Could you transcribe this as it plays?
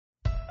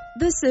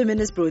This sermon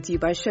is brought to you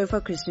by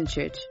Shofar Christian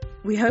Church.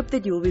 We hope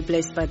that you will be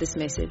blessed by this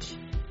message.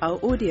 Our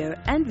audio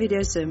and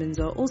video sermons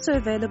are also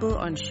available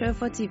on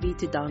Shofar TV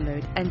to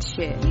download and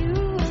share.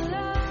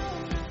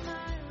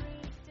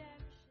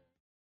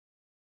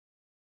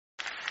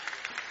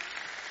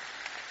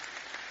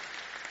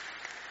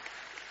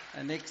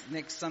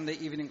 Next Sunday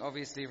evening,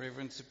 obviously,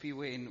 Reverend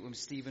Supiwe and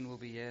Stephen will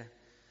be here.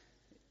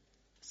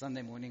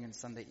 Sunday morning and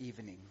Sunday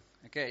evening.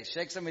 Okay,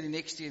 shake somebody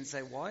next to you and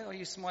say, why are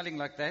you smiling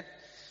like that?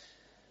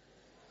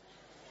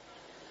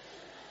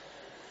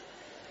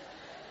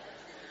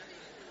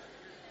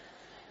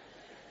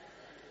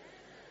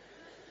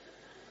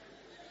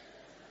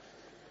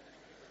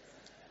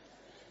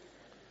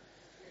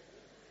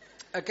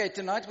 Okay,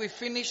 tonight we're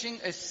finishing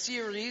a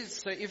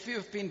series. So if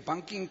you've been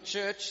bunking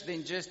church,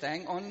 then just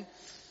hang on,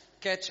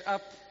 catch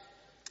up.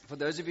 For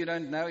those of you who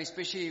don't know,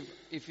 especially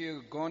if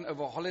you've gone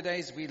over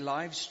holidays, we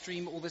live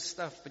stream all this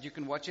stuff, but you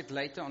can watch it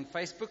later on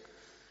Facebook.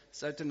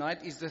 So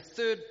tonight is the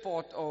third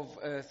part of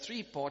a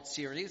 3-part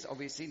series,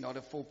 obviously not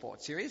a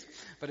 4-part series,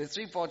 but a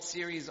 3-part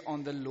series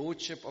on the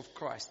Lordship of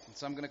Christ.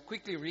 So I'm going to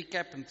quickly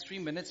recap in 3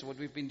 minutes what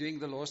we've been doing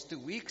the last 2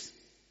 weeks,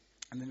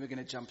 and then we're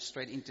going to jump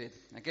straight into it.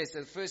 Okay,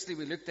 so firstly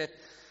we looked at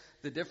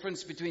the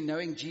difference between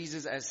knowing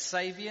Jesus as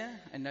Savior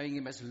and knowing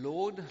Him as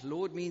Lord.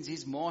 Lord means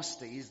He's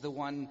Master. He's the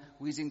one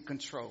who is in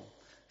control.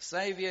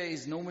 Savior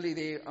is normally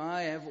there.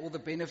 I have all the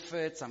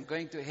benefits. I'm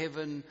going to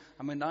heaven.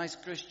 I'm a nice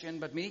Christian,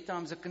 but many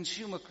times a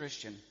consumer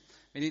Christian.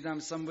 Many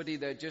times somebody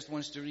that just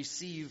wants to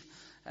receive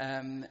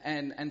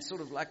and sort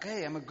of like,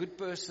 hey, I'm a good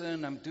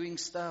person. I'm doing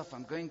stuff.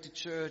 I'm going to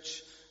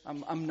church.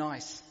 I'm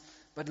nice.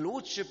 But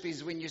Lordship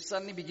is when you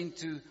suddenly begin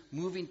to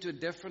move into a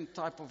different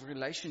type of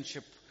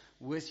relationship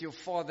with your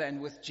Father and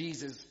with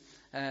Jesus,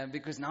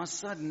 because now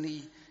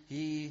suddenly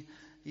He's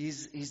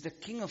the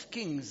King of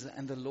Kings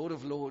and the Lord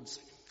of Lords.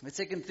 The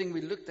second thing we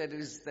looked at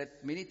is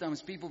that many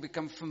times people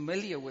become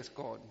familiar with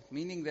God,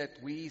 meaning that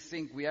we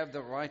think we have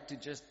the right to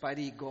just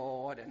buddy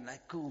God and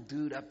that cool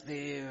dude up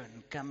there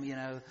and come,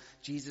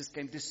 Jesus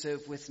came to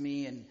serve with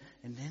me and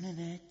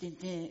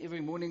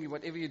every morning,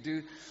 whatever you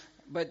do.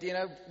 But,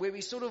 where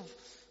we sort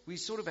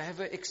of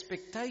have an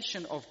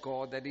expectation of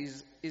God that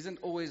isn't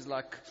always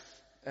like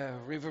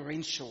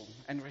reverential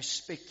and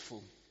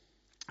respectful.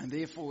 And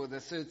therefore, the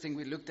third thing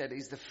we looked at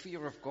is the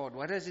fear of God.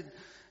 What does it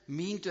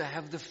mean to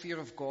have the fear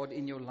of God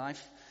in your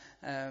life?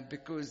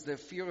 Because the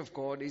fear of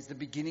God is the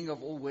beginning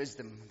of all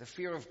wisdom. The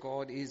fear of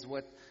God is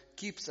what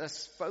keeps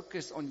us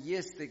focused on,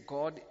 yes, that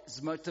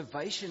God's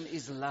motivation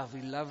is love.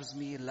 He loves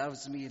me, He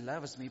loves me, He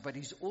loves me, but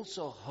He's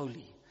also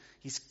holy.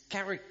 His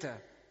character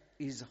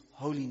is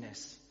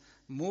holiness,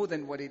 more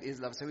than what it is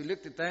love. So we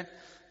looked at that.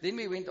 Then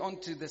we went on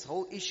to this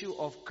whole issue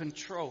of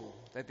control,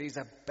 that there's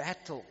a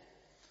battle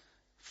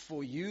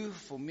for you,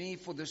 for me,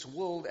 for this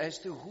world as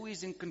to who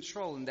is in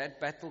control. And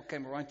that battle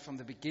came right from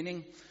the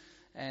beginning.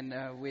 And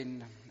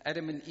when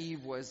Adam and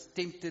Eve was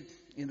tempted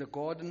in the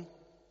garden,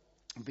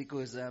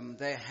 because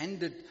they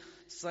handed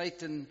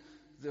Satan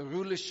the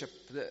rulership,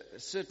 the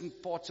certain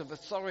parts of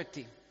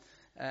authority,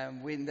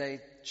 when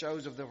they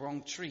chose of the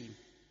wrong tree.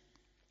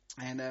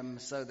 And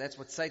so that's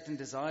what Satan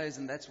desires,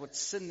 and that's what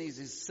sin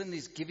is. Sin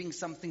is giving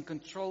something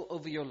control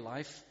over your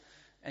life,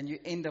 and you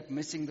end up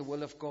missing the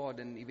will of God,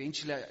 and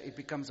eventually it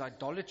becomes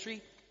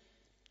idolatry,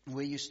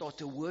 where you start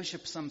to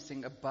worship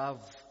something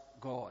above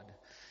God.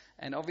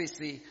 And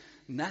obviously,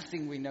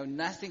 nothing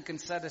can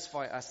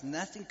satisfy us.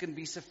 Nothing can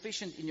be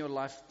sufficient in your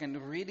life,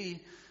 can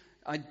really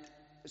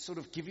sort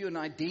of give you an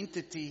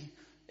identity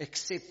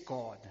except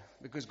God.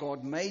 Because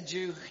God made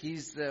you.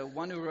 He's the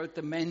one who wrote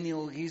the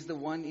manual. He's the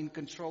one in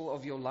control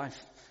of your life.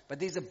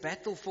 But there's a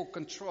battle for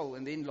control.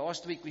 And then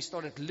last week we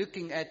started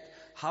looking at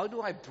how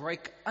do I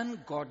break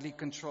ungodly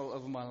control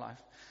over my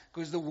life?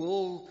 Because the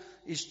world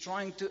is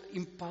trying to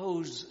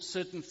impose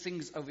certain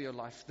things over your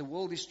life. The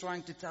world is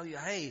trying to tell you,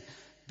 hey,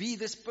 be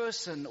this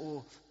person,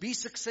 or be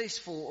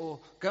successful, or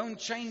go and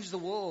change the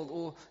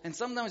world. And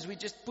sometimes we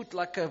just put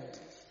like a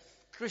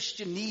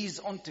Christianese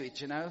onto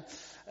it,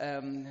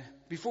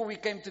 Before we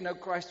came to know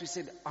Christ, we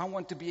said, I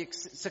want to be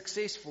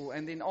successful.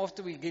 And then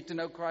after we get to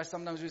know Christ,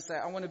 sometimes we say,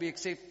 I want to be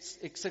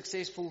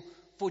successful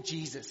for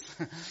Jesus.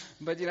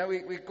 But,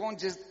 we can't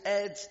just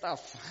add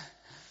stuff.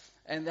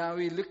 And now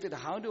we looked at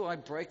how do I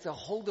break the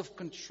hold of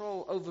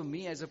control over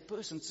me as a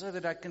person so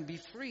that I can be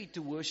free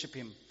to worship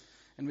Him.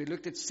 And we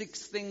looked at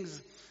 6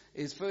 things.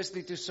 Is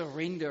firstly to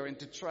surrender and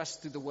to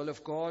trust to the will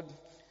of God.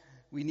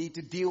 We need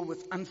to deal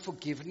with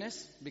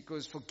unforgiveness,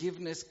 because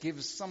forgiveness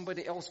gives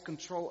somebody else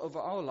control over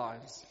our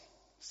lives.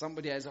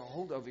 Somebody has a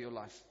hold over your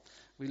life.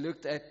 We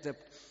looked at the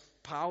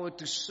power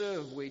to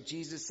serve, where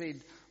Jesus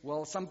said,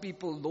 well, some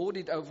people lord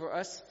it over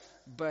us,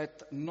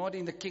 but not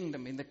in the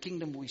kingdom. In the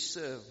kingdom we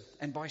serve.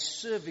 And by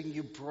serving,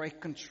 you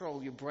break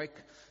control. You break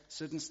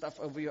certain stuff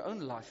over your own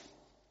life.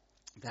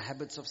 The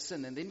habits of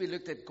sin. And then we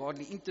looked at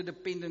godly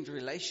interdependent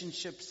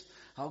relationships,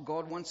 how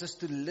God wants us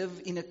to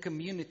live in a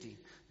community.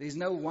 There's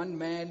no one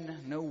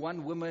man, no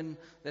one woman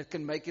that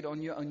can make it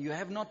on your own. You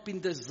have not been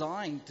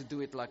designed to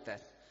do it like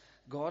that.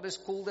 God has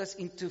called us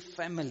into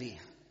family.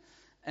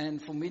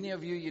 And for many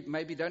of you, you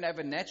maybe don't have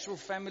a natural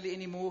family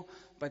anymore,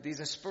 but there's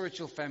a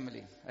spiritual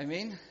family.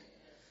 Amen?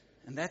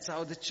 And that's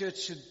how the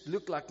church should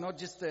look like. Not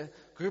just a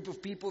group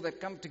of people that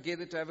come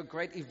together to have a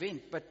great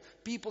event, but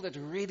people that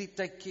really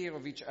take care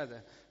of each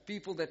other.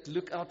 People that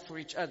look out for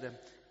each other.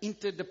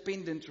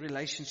 Interdependent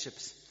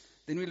relationships.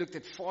 Then we looked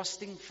at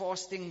fasting.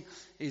 Fasting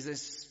is a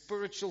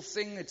spiritual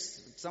thing.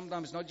 It's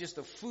sometimes not just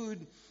of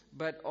food,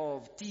 but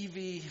of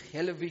TV,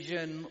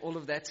 television, all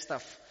of that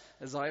stuff.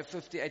 Isaiah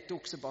 58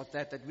 talks about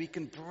that we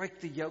can break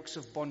the yokes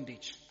of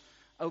bondage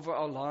over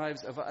our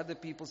lives, over other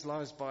people's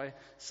lives by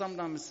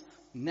sometimes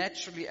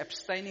naturally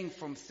abstaining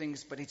from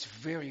things, but it's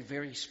very,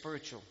 very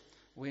spiritual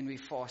when we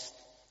fast.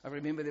 I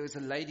remember there was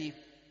a lady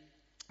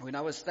when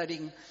I was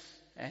studying,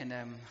 and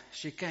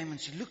she came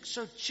and she looked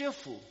so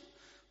cheerful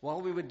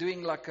while we were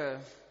doing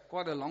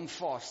quite a long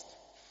fast.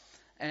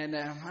 And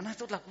I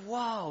thought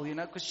wow,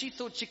 because she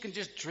thought she can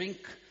just drink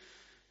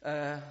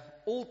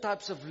all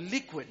types of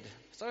liquid.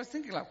 So I was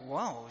thinking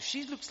wow,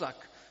 she looks like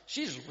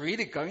she's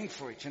really going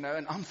for it, and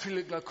I'm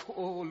feeling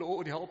oh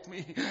Lord, help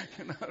me,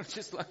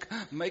 just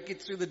make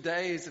it through the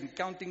days and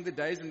counting the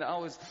days and the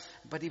hours.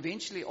 But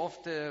eventually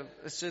after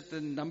a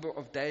certain number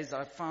of days,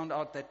 I found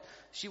out that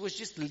she was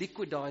just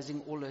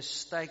liquidizing all her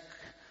steak,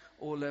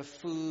 all her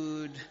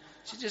food.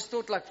 She just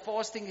thought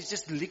fasting is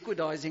just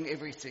liquidizing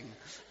everything,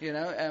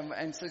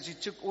 and so she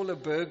took all her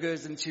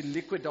burgers and she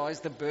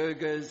liquidized the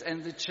burgers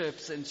and the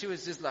chips, and she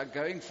was just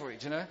going for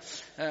it,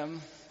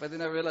 but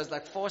then I realized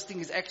fasting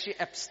is actually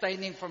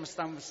abstaining from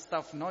some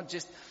stuff, not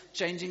just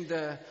changing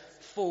the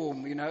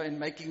form, and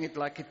making it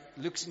like it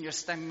looks in your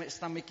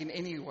stomach in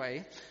any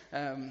way,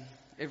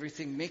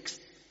 everything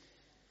mixed.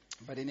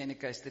 But in any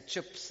case, the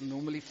chips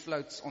normally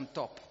floats on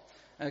top.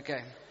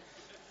 Okay.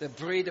 The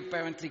bread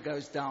apparently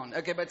goes down.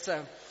 Okay, but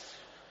so,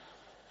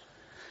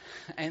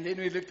 and then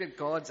we looked at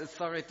God's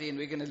authority, and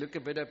we're going to look a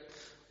bit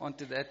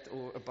onto that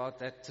or about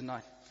that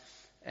tonight.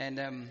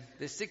 And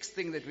the sixth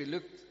thing that we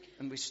looked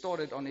and we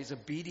started on is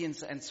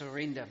obedience and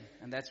surrender.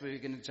 And that's where we're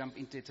going to jump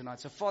into tonight.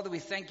 So Father, we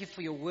thank you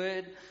for your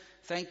word.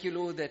 Thank you,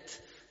 Lord, that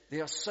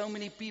there are so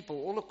many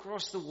people all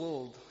across the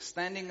world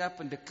standing up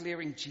and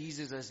declaring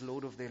Jesus as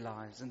Lord of their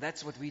lives. And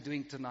that's what we're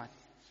doing tonight.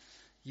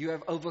 You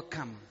have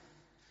overcome.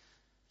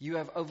 You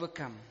have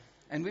overcome.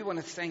 And we want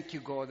to thank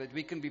you, God, that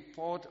we can be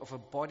part of a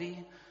body,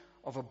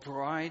 of a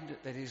bride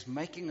that is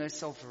making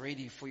herself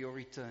ready for your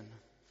return.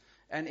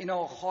 And in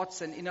our hearts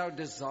and in our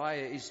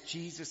desire is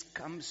Jesus,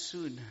 come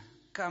soon.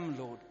 Come,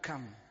 Lord,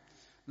 come.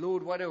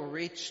 Lord, what a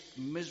wretched,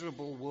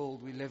 miserable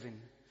world we live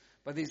in.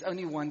 But there's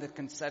only one that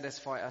can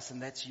satisfy us,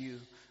 and that's you.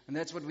 And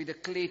that's what we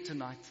declare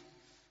tonight.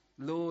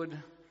 Lord,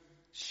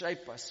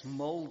 shape us,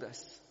 mold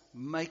us,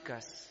 make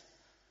us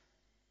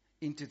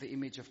into the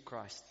image of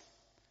Christ.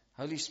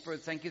 Holy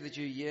Spirit, thank you that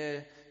you're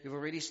here. You've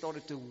already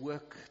started to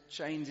work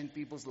change in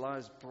people's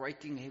lives,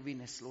 breaking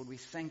heaviness. Lord, we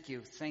thank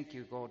you,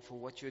 God, for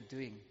what you're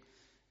doing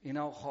in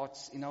our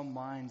hearts, in our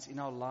minds, in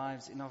our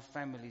lives, in our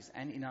families,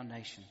 and in our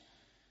nation.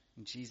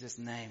 In Jesus'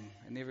 name.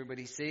 And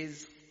everybody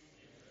says,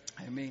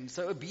 Amen.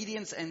 So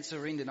obedience and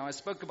surrender. Now I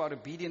spoke about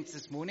obedience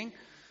this morning.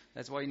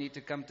 That's why you need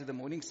to come to the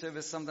morning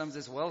service sometimes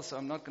as well. So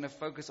I'm not going to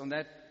focus on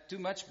that too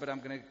much, but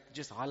I'm going to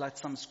just highlight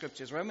some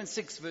scriptures. Romans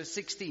 6 verse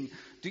 16.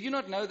 Do you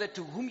not know that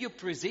to whom you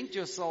present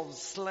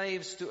yourselves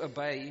slaves to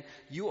obey,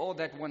 you are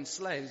that one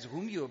slaves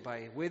whom you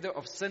obey, whether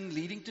of sin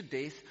leading to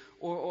death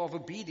or of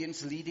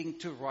obedience leading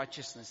to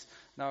righteousness?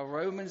 Now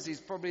Romans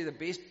is probably the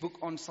best book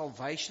on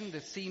salvation,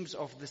 the themes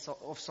of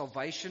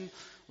salvation,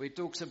 where it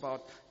talks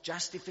about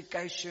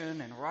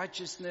justification and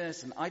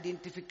righteousness and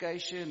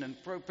identification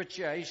and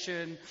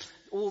propitiation,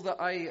 all the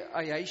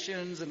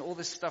iations and all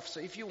this stuff. So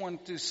if you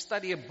want to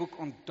study a book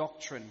on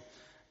doctrine,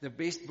 the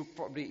best book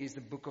probably is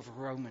the book of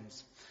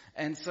Romans.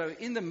 And so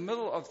in the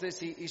middle of this,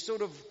 he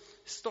sort of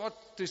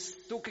starts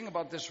talking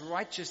about this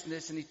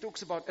righteousness, and he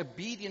talks about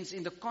obedience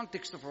in the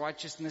context of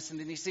righteousness. And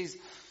then he says,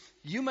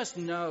 you must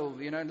know,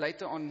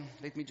 later on,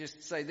 let me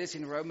just say this,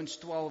 in Romans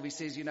 12, he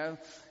says,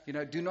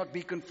 do not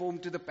be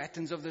conformed to the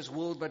patterns of this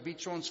world, but be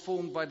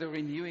transformed by the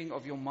renewing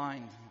of your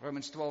mind.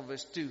 Romans 12,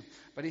 verse 2.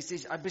 But he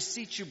says, I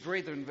beseech you,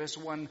 brethren, verse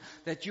 1,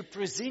 that you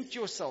present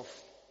yourself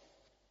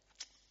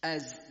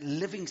as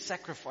living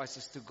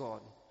sacrifices to God,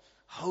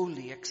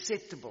 holy,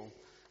 acceptable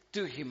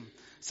to Him.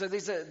 So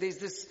there's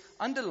this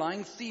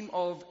underlying theme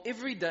of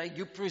every day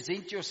you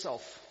present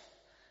yourself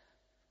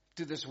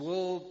to this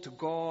world, to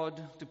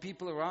God, to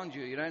people around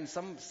you, and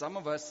some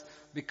of us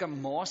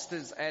become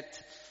masters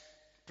at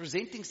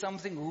presenting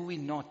something who we're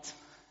not.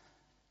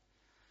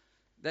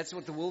 That's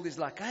what the world is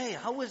like. Hey,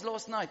 how was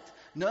last night?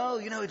 No,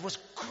 it was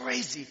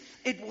crazy.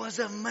 It was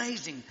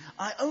amazing.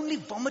 I only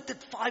vomited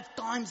 5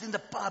 times in the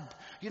pub,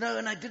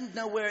 and I didn't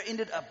know where I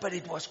ended up, but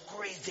it was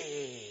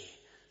crazy.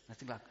 I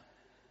think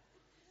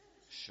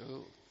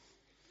sure.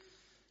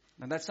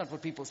 And that's not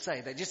what people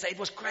say. They just say, it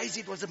was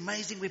crazy, it was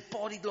amazing, we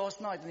partied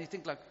last night. And you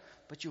think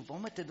but you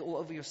vomited all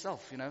over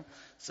yourself,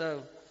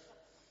 So,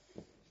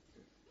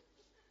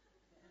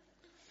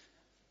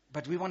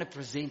 but we want to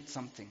present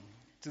something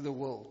to the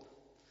world.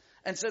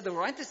 And so the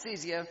writer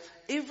says here,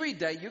 every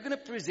day you're going to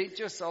present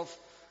yourself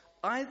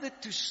either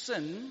to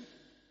sin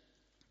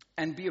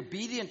and be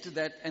obedient to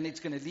that, and it's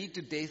going to lead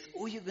to death,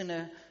 or you're going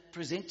to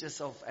present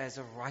yourself as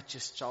a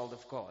righteous child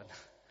of God.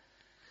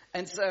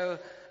 And so,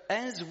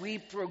 as we're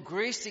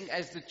progressing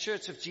as the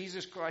Church of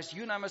Jesus Christ,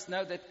 you and I must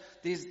know that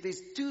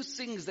there's two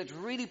things that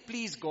really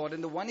please God,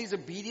 and the one is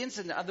obedience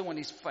and the other one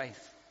is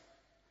faith.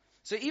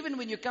 So even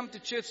when you come to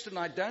church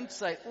tonight, don't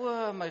say,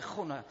 oh my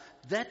gonna,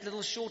 that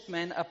little short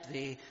man up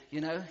there,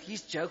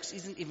 his jokes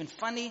isn't even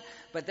funny,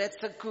 but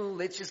that's so cool,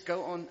 let's just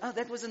go on. Oh,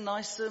 that was a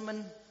nice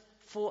sermon,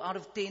 4 out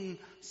of 10,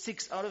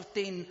 6 out of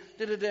 10,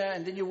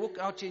 and then you walk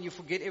out here and you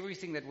forget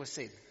everything that was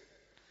said.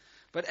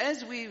 But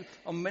as we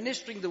are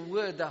ministering the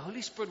word, the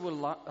Holy Spirit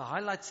will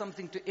highlight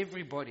something to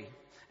everybody.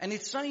 And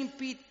it's so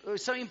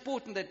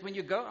important that when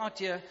you go out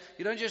here,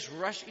 you don't just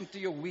rush into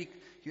your week.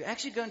 You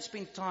actually go and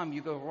spend time.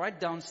 You go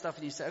write down stuff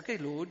and you say, okay,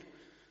 Lord,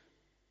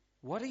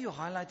 what are you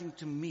highlighting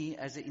to me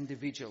as an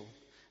individual?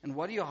 And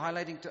what are you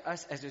highlighting to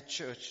us as a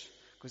church?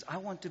 Because I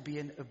want to be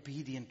an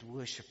obedient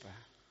worshiper.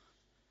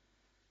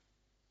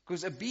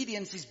 Because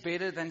obedience is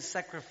better than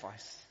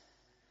sacrifice.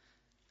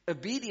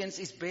 Obedience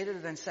is better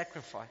than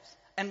sacrifice.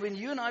 And when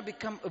you and I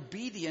become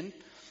obedient,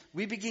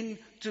 we begin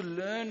to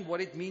learn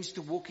what it means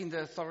to walk in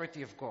the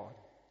authority of God.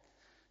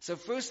 So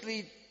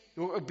firstly,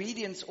 your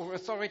obedience or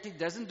authority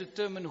doesn't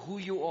determine who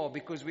you are,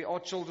 because we are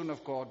children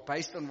of God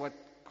based on what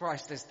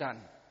Christ has done.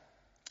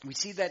 We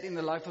see that in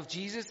the life of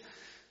Jesus.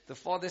 The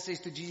Father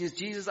says to Jesus,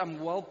 Jesus, I'm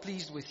well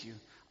pleased with you.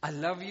 I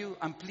love you.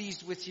 I'm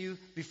pleased with you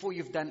before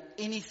you've done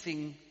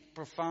anything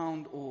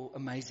profound or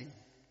amazing.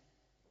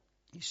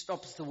 He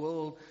stops the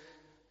world.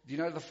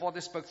 The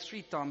Father spoke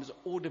 3 times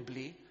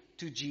audibly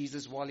to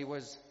Jesus while he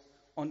was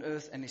on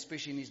earth, and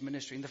especially in his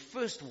ministry. And the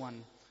first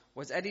one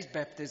was at his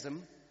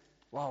baptism.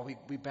 Wow,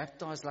 we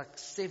baptized like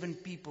 7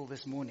 people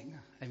this morning.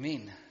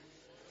 Amen.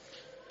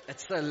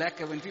 It's so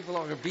lekker when people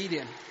are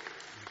obedient.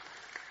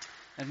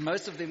 And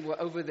most of them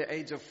were over the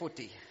age of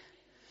 40.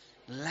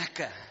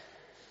 Lekker.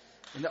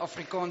 In the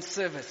Afrikaans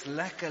service.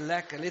 Lekker,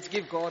 lekker. Let's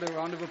give God a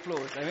round of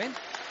applause. Amen.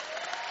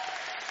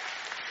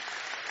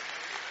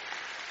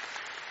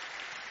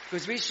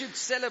 Because we should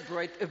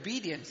celebrate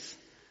obedience.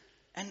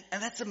 And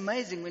that's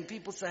amazing when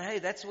people say, hey,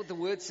 that's what the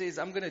word says,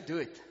 I'm going to do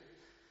it.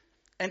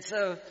 And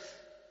so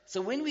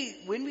when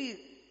we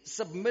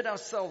submit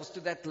ourselves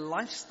to that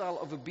lifestyle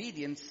of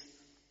obedience,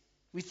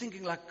 we're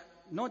thinking like,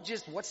 not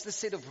just what's the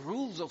set of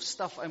rules of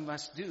stuff I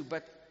must do,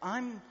 but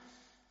I'm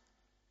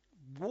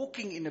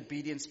walking in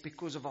obedience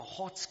because of a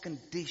heart's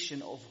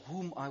condition of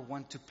whom I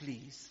want to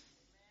please.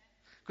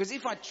 Because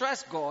if I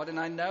trust God and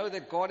I know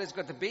that God has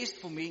got the best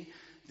for me,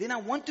 then I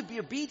want to be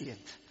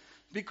obedient.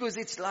 Because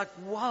it's like,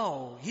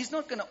 wow, he's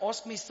not going to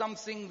ask me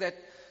something that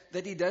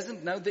he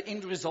doesn't know the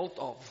end result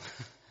of.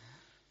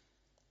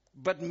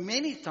 But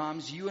many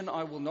times you and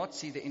I will not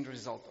see the end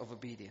result of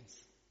obedience.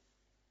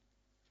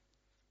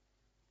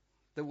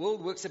 The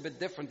world works a bit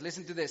different.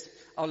 Listen to this.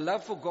 Our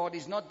love for God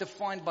is not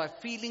defined by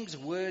feelings,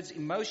 words,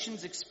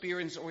 emotions,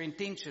 experience, or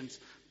intentions,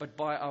 but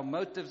by our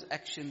motives,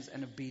 actions,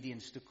 and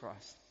obedience to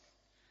Christ.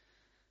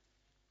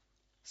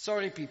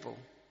 Sorry, people.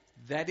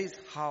 That is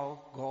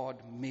how God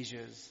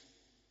measures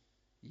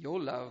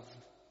your love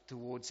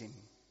towards Him.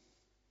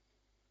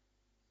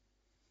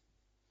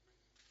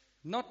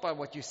 Not by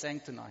what you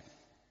sang tonight,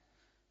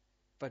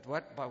 but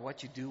by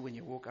what you do when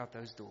you walk out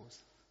those doors.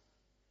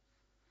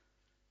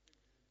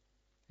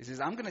 He says,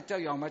 I'm going to tell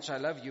you how much I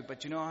love you,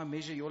 but you know how I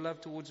measure your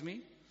love towards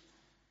me?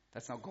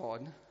 That's not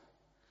God.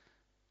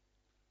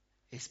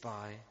 It's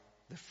by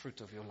the fruit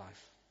of your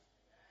life.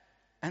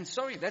 And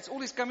sorry, that's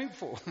all He's coming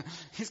for.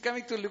 He's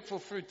coming to look for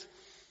fruit.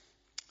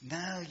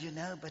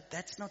 No, but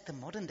that's not the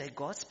modern day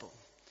gospel.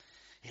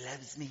 He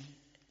loves me.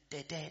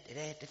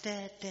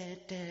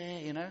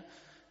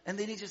 And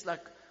then He's just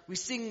like, we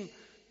sing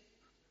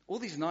all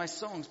these nice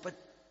songs, but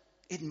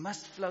it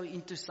must flow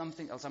into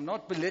something else. I'm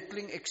not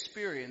belittling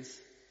experience,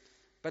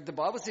 but the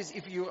Bible says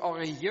if you are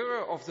a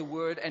hearer of the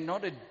word and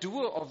not a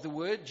doer of the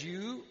word,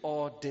 you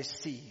are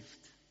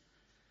deceived.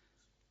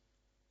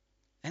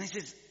 And He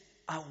says,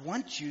 I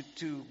want you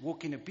to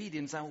walk in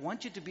obedience. I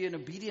want you to be an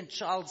obedient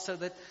child so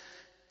that,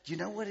 you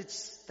know what,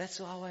 that's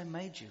how I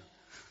made you.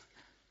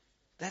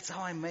 That's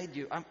how I made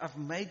you. I've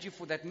made you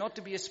for that, not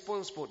to be a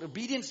spoilsport.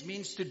 Obedience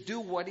means to do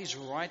what is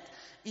right,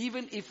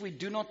 even if we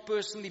do not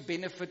personally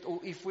benefit or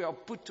if we are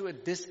put to a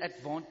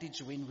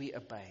disadvantage when we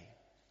obey.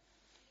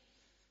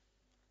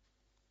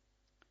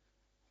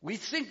 We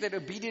think that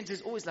obedience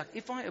is always like,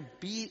 if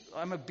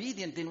I'm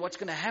obedient, then what's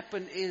going to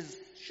happen is,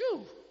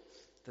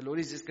 the Lord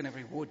is just going to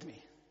reward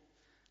me.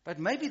 But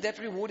maybe that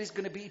reward is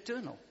going to be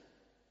eternal.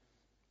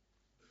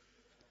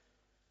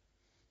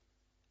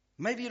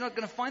 Maybe you're not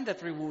going to find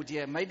that reward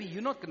here. Maybe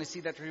you're not going to see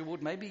that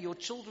reward. Maybe your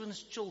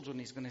children's children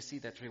is going to see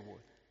that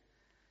reward.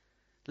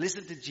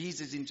 Listen to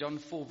Jesus in John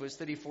 4 verse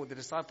 34. The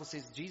disciple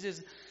says,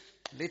 Jesus,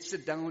 let's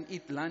sit down,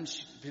 eat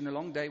lunch. It's been a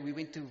long day. We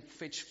went to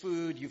fetch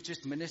food. You've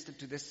just ministered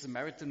to this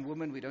Samaritan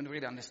woman. We don't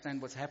really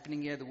understand what's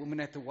happening here. The woman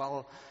at the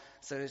well.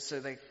 So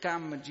they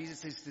come, and Jesus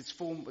says,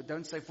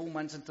 don't say 4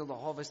 months until the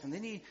harvest. And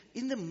then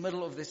in the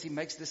middle of this, he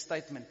makes this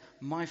statement,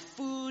 my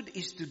food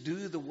is to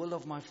do the will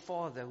of my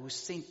Father who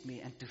sent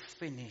me and to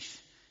finish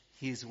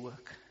his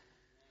work.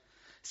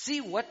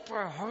 See what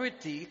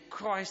priority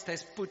Christ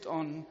has put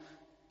on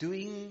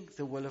doing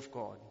the will of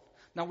God.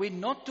 Now, we're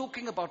not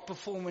talking about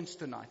performance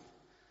tonight.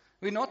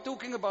 We're not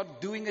talking about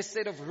doing a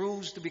set of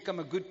rules to become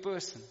a good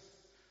person.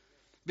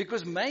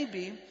 Because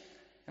maybe,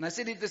 and I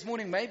said it this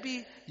morning,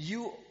 maybe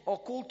you are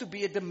called to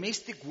be a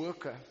domestic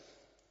worker.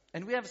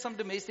 And we have some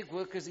domestic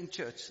workers in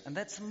church, and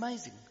that's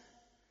amazing.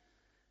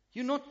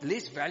 You're not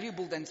less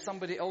valuable than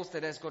somebody else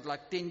that has got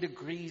like 10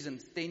 degrees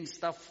and 10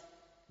 stuff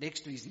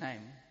next to his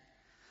name.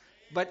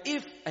 But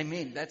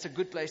amen, that's a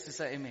good place to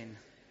say amen.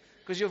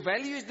 Because your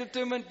value is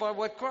determined by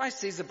what Christ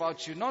says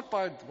about you, not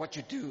by what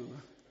you do.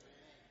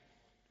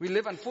 We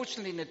live,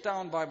 unfortunately, in a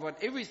town by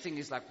what everything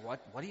is like,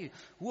 what are you?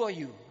 Who are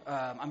you?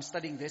 I'm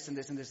studying this and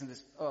this and this and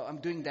this. Oh, I'm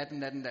doing that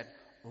and that and that.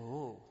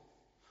 Oh,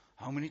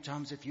 how many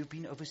times have you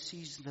been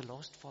overseas in the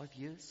last 5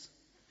 years?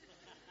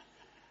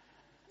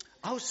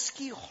 Our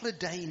ski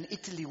holiday in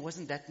Italy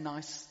wasn't that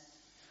nice.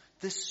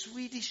 The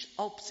Swedish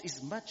Alps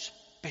is much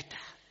better.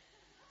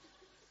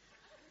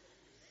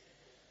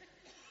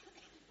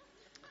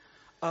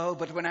 Oh,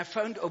 but when I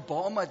phoned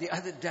Obama the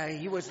other day,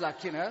 he was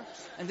like, and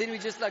then we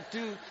just like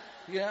do,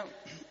 and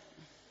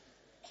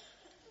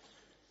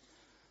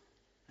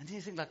then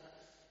you think like,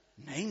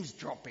 names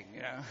dropping,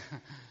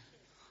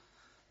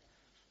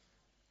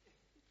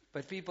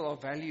 But people, our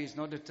value is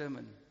not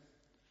determined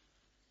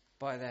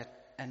by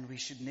that, and we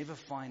should never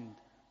find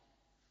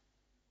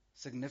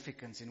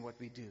significance in what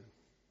we do.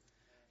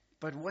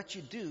 But what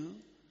you do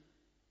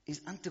is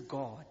unto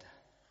God.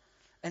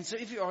 And so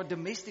if you are a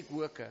domestic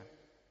worker,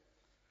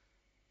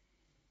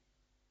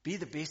 be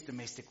the best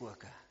domestic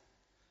worker.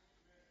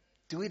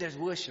 Do it as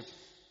worship.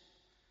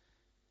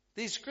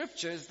 These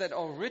scriptures that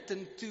are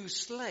written to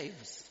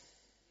slaves.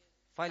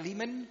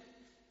 Philemon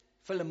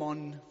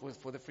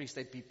for the Free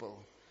State people.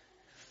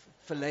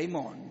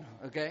 Philemon,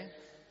 okay?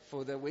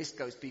 For the West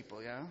Coast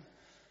people, yeah?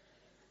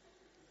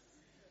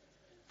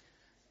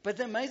 But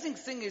the amazing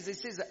thing is, it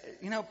says,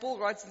 Paul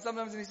writes, and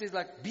sometimes he says,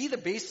 like, be the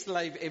best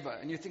slave ever.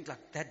 And you think,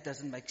 like, that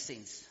doesn't make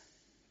sense.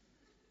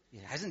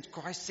 Yeah, hasn't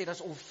Christ set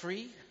us all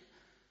free?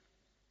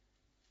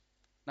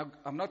 Now,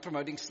 I'm not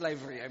promoting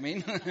slavery, I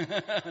mean.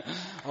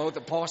 Oh, the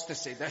pastor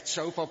said, that's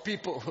so for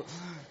people.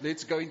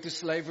 Let's go into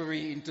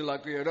slavery, into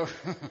like, No,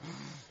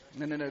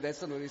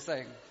 that's not what he's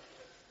saying.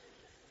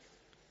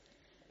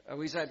 I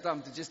wish I had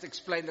time to just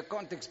explain the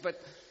context,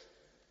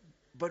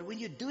 but when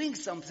you're doing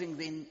something,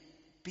 then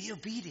be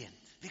obedient,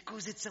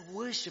 because it's a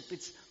worship.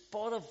 It's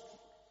part of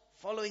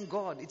following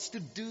God. It's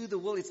to do the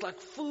will. It's like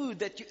food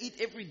that you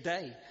eat every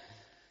day.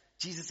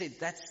 Jesus said,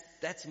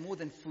 that's more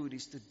than food,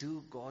 is to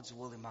do God's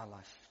will in my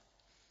life.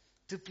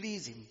 To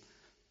please him,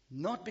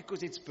 not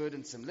because it's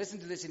burdensome. Listen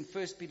to this in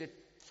 1 Peter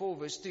 4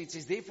 verse 2. It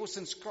says, therefore,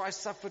 since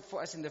Christ suffered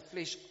for us in the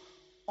flesh,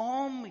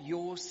 arm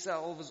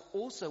yourselves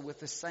also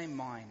with the same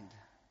mind.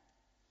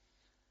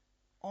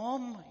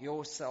 Arm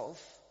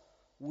yourself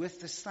with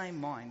the same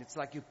mind. It's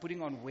like you're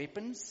putting on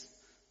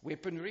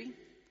weaponry.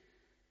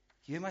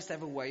 You must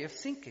have a way of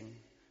thinking.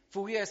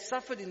 For he has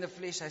suffered in the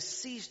flesh, has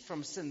ceased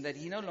from sin, that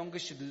he no longer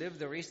should live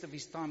the rest of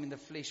his time in the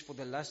flesh for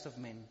the lust of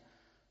men,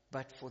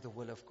 but for the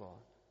will of God.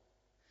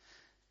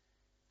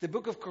 The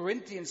book of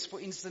Corinthians, for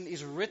instance,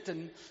 is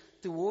written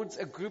towards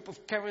a group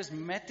of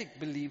charismatic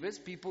believers,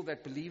 people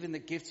that believe in the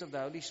gifts of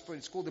the Holy Spirit.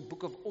 It's called the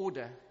book of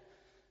order.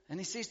 And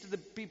he says to the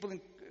people in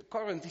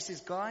Corinth, he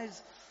says,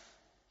 guys,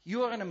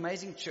 you are an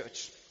amazing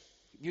church.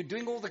 You're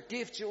doing all the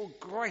gifts. You're all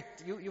great.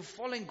 You're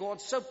following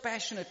God so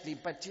passionately.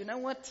 But you know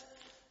what?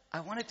 I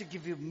wanted to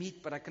give you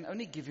meat, but I can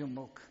only give you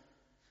milk.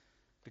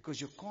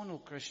 Because you're carnal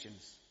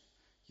Christians.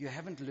 You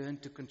haven't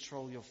learned to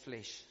control your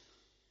flesh.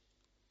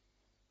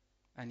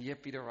 And here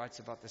Peter writes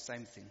about the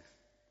same thing.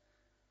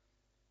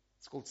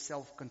 It's called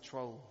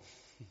self-control.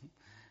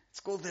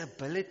 It's called the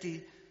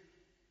ability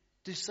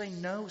to say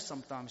no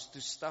sometimes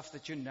to stuff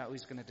that you know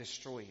is going to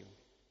destroy you.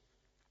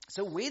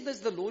 So where does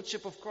the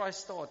Lordship of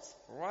Christ start?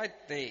 Right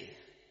there.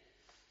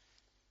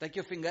 Take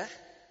your finger.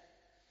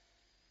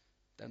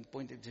 Don't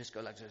point it, just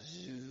go like this.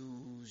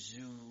 Zoo,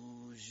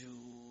 zoo,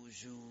 zoo,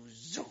 zoo,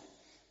 zoo.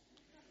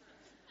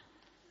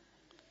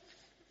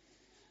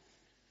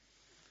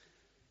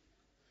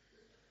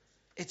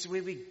 It's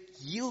where we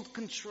yield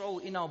control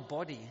in our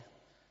body,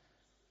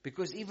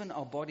 because even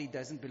our body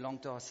doesn't belong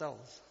to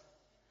ourselves.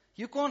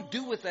 You can't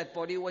do with that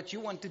body what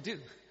you want to do.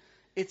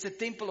 It's a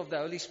temple of the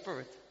Holy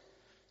Spirit.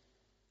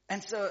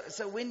 And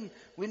so when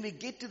we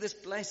get to this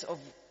place of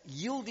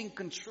yielding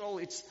control,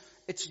 it's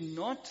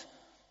not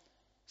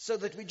so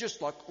that we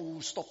just like,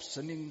 oh, stop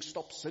sinning.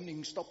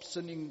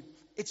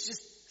 It's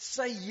just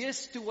say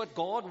yes to what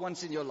God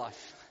wants in your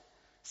life.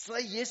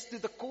 Say yes to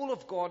the call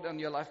of God on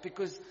your life,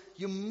 because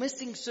you're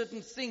missing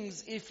certain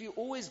things if you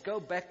always go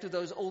back to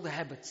those old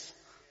habits.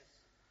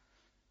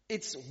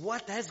 It's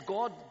what has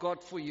God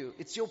got for you.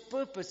 It's your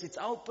purpose. It's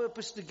our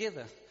purpose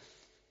together.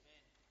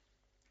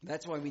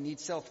 That's why we need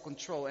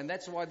self-control. And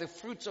that's why the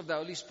fruits of the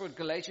Holy Spirit,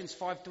 Galatians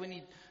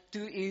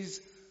 5:22,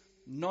 is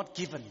not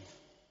given.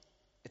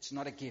 It's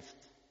not a gift.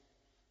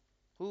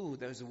 Ooh,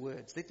 those are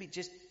words. Let me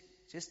just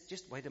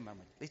wait a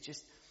moment.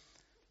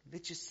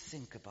 Let's just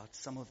think about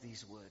some of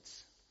these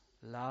words.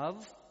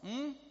 Love,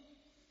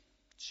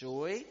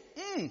 joy,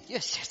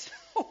 yes.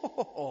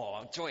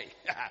 Oh, joy.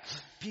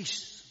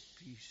 Peace.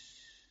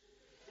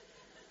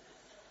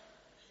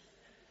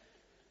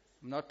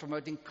 I'm not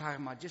promoting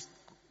karma, just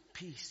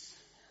peace.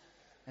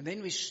 And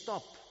then we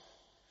stop,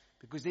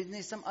 because then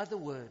there's some other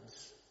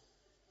words.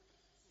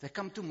 They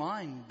come to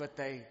mind, but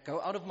they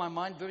go out of my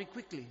mind very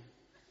quickly.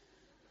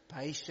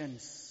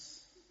 Patience,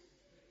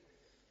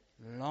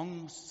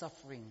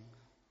 long-suffering,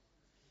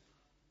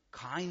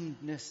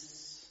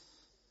 kindness,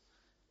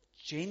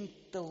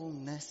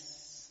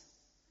 gentleness,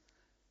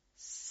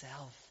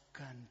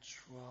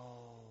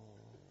 self-control.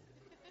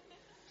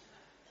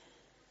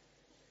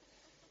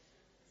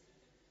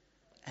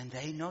 And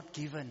they're not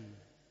given.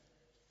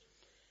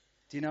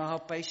 Do you know how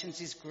patience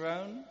is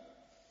grown?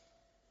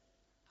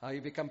 How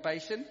you become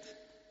patient?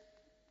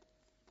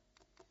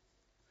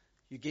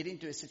 You get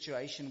into a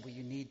situation where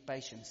you need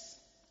patience.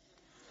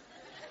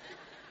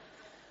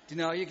 Do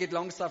you know how you get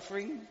long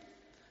suffering?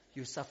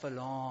 You suffer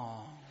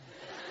long.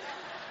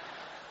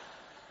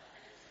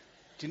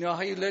 Do you know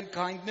how you learn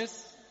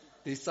kindness?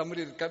 There's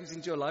somebody that comes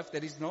into your life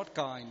that is not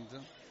kind.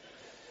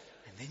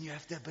 And then you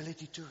have the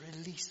ability to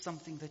release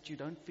something that you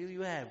don't feel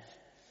you have.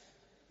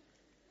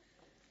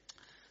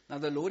 Now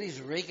the Lord is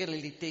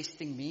regularly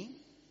testing me.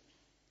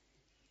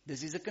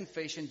 This is a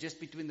confession just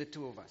between the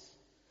two of us.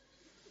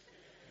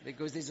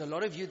 Because there's a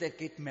lot of you that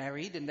get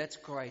married, and that's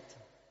great.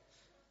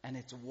 And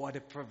it's what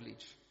a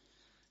privilege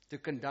to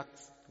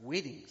conduct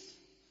weddings.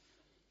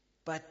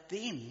 But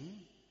then,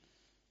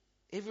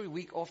 every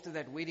week after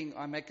that wedding,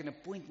 I make an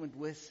appointment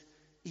with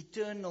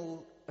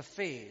eternal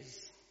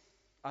affairs.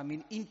 I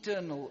mean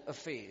internal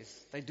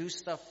affairs. They do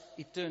stuff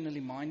eternally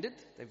minded.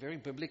 They're very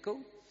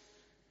biblical.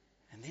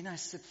 And then I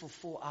sit for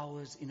 4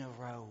 hours in a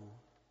row.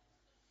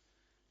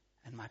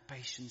 And my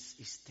patience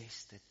is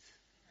tested.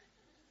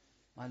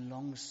 My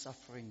long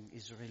suffering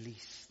is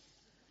released.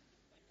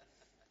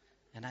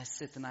 And I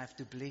sit and I have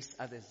to bless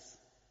others.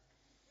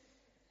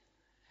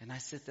 And I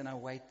sit and I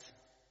wait.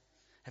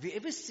 Have you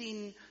ever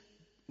seen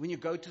when you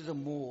go to the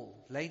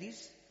mall,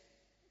 ladies,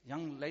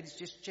 young ladies,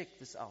 just check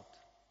this out.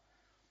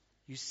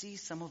 You see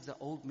some of the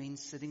old men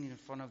sitting in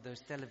front of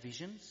those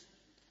televisions.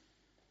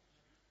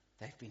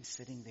 They've been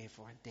sitting there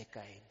for a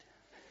decade.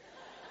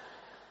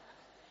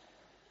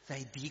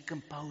 They're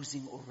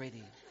decomposing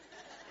already.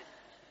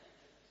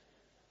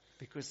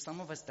 Because some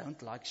of us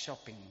don't like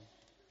shopping.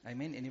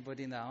 Amen?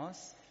 Anybody in the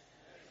house?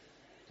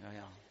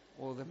 Yeah.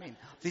 All the men.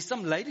 There's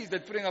some ladies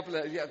that putting up,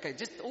 okay,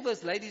 just all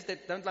those ladies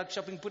that don't like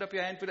shopping, put up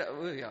your hand,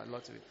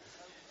 lots of it.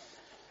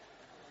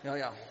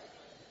 Yeah.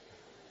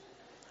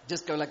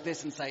 Just go like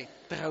this and say,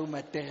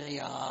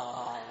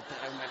 Traumateriaal,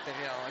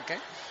 okay?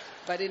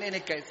 But in any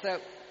case, so,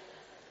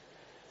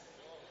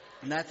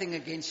 nothing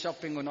against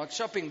shopping or not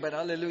shopping, but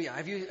hallelujah.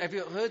 Have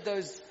you heard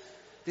there's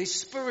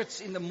spirits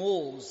in the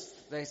malls.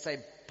 They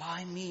say,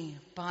 buy me.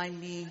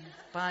 And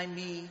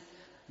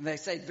they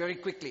say it very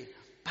quickly.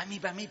 Buy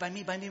me.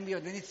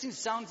 And it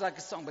sounds like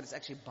a song, but it's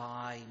actually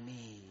buy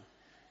me.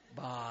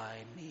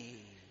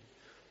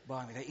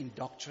 They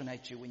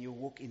indoctrinate you when you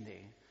walk in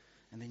there.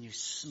 And then you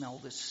smell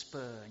the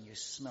spur, and you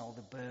smell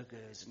the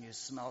burgers, and you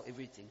smell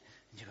everything.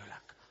 And you go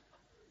like,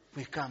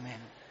 we come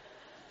in.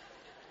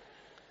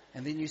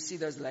 And then you see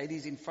those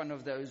ladies in front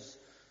of those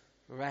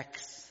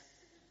racks.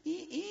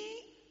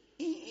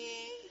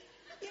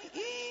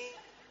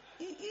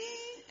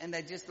 And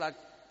they're just like,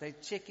 they're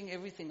checking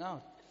everything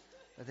out.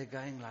 But they're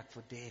going like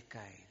for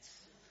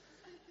decades.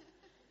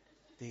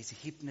 There's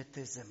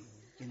hypnotism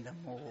in the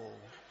mall.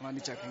 I'm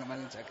only joking. Okay,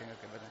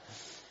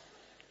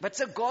 but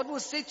so God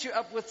will set you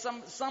up with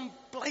some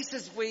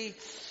places where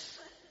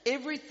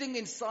everything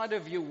inside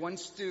of you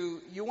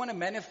you want to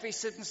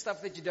manifest certain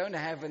stuff that you don't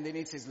have, and then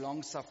it says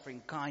long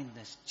suffering,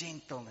 kindness,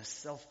 gentleness,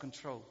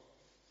 self-control.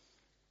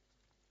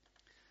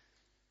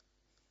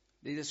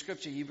 There's a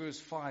scripture, Hebrews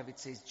 5, it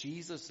says,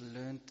 Jesus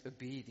learned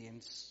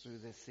obedience through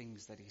the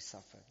things that he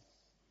suffered.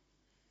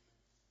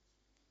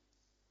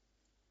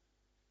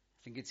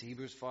 I think it's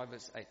Hebrews 5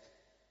 verse 8.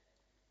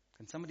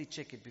 Can somebody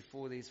check it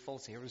before there's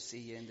false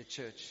heresy here in the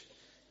church?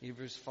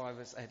 Hebrews 5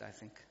 verse 8, I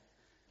think.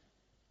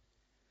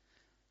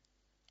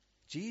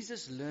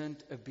 Jesus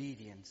learned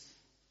obedience.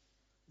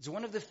 It's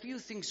one of the few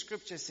things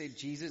Scripture said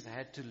Jesus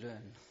had to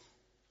learn.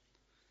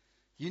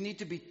 You need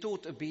to be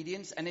taught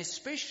obedience, and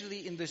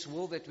especially in this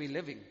world that we're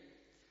living.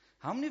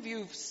 How many of you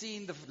have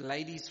seen the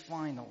ladies'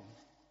 final?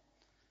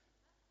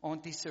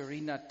 Auntie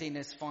Serena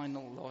tennis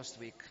final last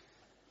week.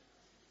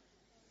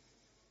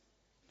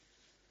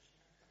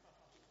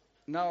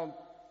 Now,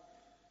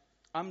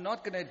 I'm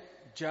not going to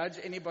judge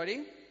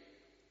anybody,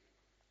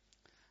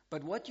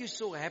 but what you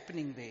saw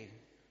happening there,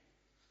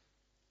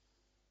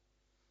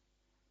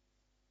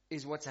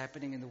 is what's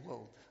happening in the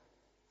world.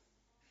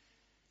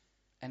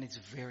 And it's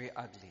very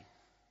ugly.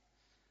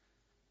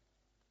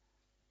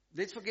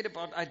 Let's forget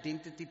about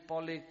identity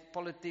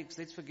politics.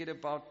 Let's forget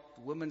about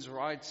women's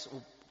rights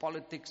or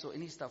politics or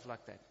any stuff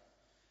like that.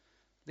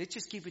 Let's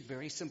just keep it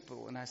very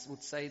simple. And I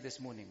would say this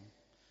morning,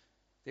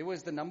 there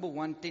was the number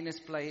 1 tennis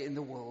player in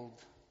the world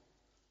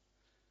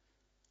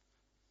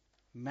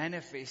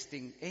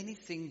manifesting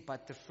anything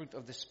but the fruit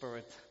of the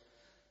Spirit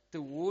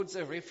towards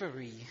a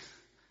referee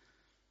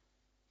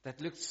that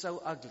looked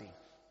so ugly.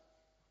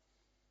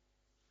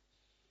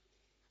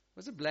 It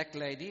was a black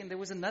lady, and there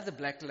was another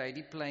black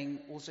lady playing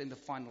also in the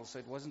final, so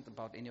it wasn't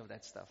about any of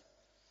that stuff.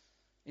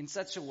 In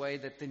such a way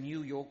that the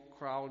New York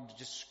crowd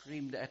just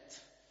screamed at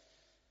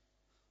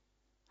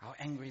how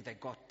angry they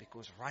got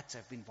because rights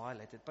have been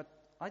violated. But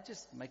I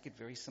just make it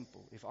very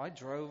simple. If I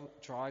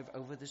drive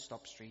over the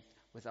stop street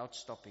without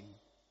stopping,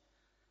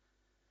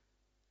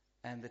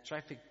 and the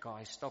traffic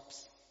guy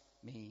stops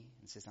me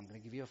and says, I'm going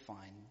to give you a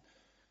fine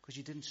because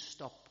you didn't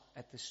stop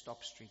at the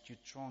stop street, you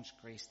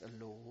transgressed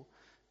a law,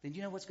 then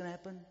you know what's going to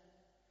happen?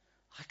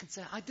 I can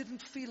say, I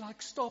didn't feel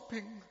like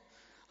stopping.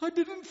 I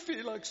didn't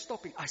feel like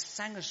stopping. I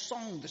sang a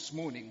song this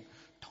morning.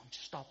 Don't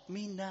stop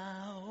me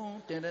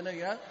now.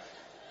 Yeah?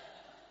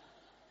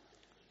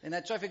 And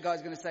that traffic guy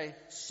is going to say,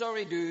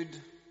 sorry dude,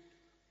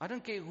 I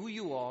don't care who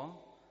you are,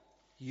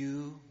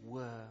 you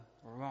were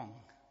wrong.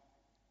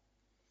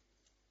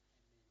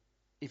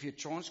 If you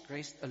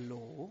transgressed a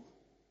law,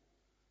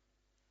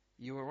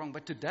 you were wrong.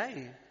 But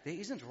today, there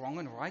isn't wrong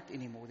and right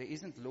anymore. There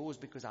isn't laws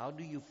because how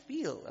do you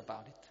feel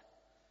about it?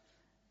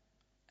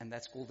 And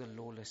that's called the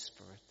lawless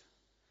spirit.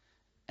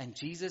 And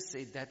Jesus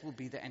said that will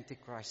be the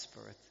Antichrist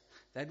spirit.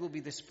 That will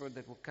be the spirit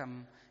that will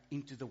come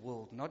into the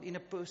world. Not in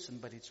a person,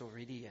 but it's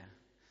already here.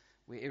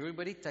 Where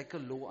everybody take a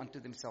law unto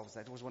themselves.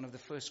 That was one of the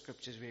first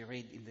scriptures we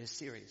read in this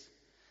series.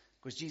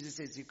 Because Jesus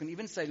says, you can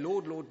even say,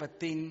 Lord, Lord, but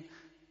then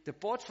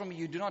depart from me,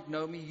 you do not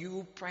know me,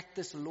 you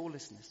practice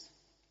lawlessness.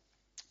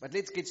 But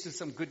let's get to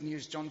some good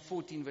news. John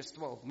 14 verse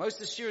 12.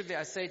 Most assuredly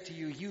I say to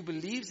you, he who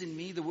believes in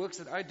me, the works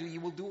that I do, he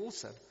will do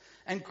also.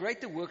 And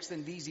greater works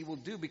than these he will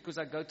do because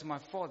I go to my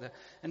Father.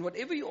 And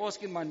whatever you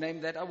ask in my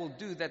name, that I will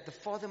do, that the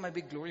Father may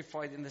be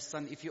glorified in the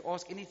Son. If you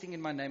ask anything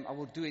in my name, I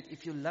will do it.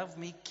 If you love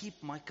me,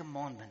 keep my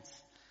commandments.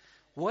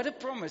 What a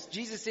promise.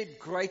 Jesus said,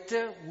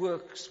 greater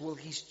works will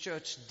his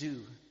church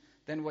do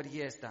than what he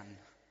has done.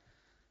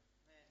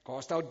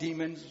 Cast out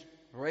demons,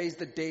 raise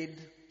the dead,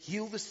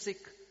 heal the sick.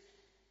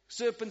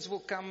 Serpents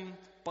will come,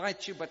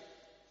 bite you, but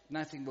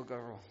nothing will go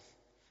wrong.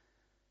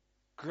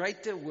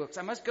 Greater works.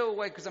 I must go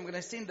away because I'm going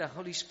to send the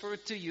Holy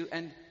Spirit to you,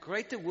 and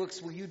greater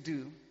works will you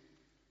do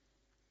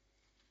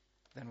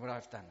than what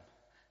I've done.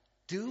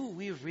 Do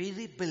we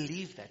really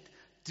believe that?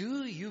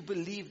 Do you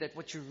believe that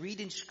what you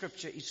read in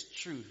Scripture is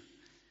true?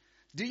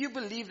 Do you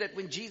believe that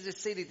when Jesus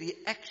said it, he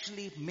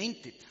actually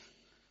meant it?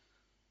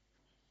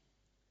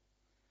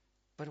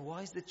 But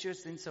why is the church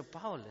then so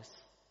powerless?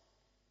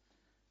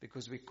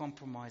 Because we're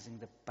compromising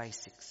the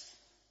basics.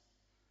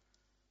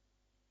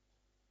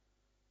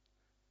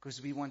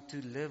 Because we want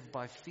to live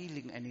by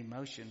feeling and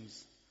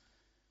emotions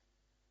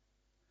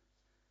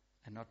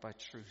and not by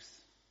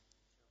truth.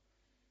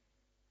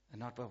 And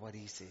not by what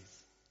he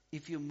says.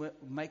 If you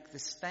make the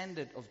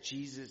standard of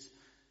Jesus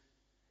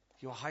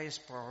your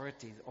highest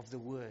priority of the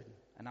word,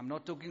 and I'm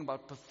not talking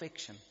about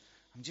perfection,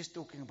 I'm just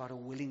talking about a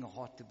willing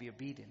heart to be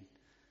obedient.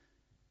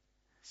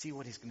 See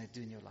what he's going to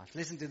do in your life.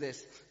 Listen to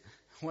this.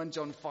 1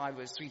 John 5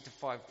 verse 3 to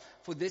 5.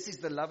 For this is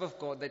the love of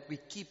God, that we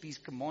keep his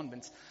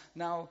commandments.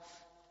 Now,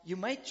 you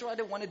may try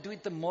to want to do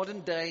it the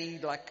modern day,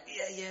 like,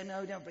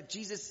 no, but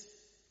Jesus,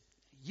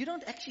 you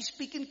don't actually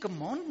speak in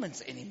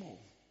commandments anymore.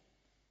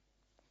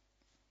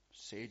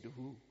 Said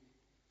who?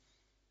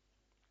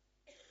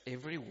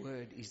 Every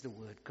word is the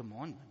word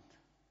commandment.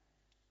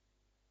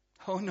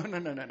 Oh, no.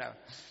 No.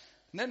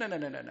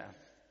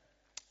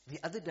 The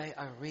other day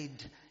I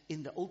read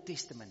in the Old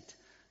Testament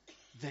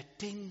the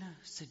 10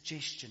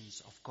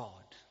 suggestions of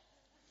God.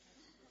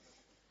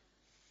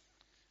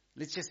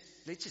 Let's just,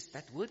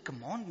 that word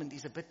commandment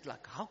is a bit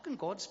like, how can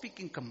God speak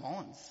in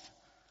commands?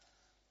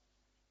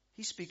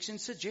 He speaks in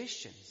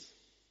suggestions.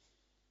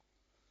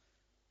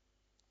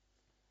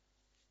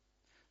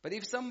 But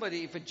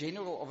if a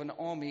general of an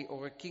army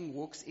or a king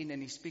walks in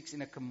and he speaks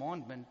in a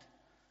commandment,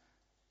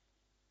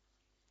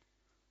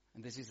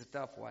 and this is a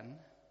tough one,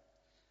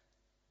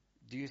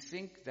 do you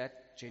think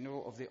that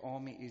general of the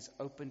army is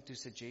open to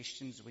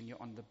suggestions when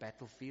you're on the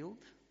battlefield?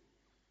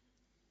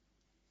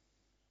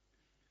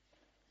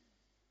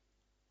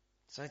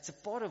 So it's a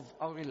part of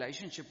our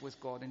relationship with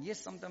God. And yes,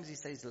 sometimes he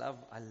says, love,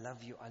 I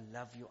love you,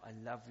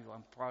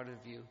 I'm proud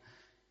of you.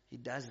 He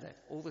does that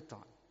all the time.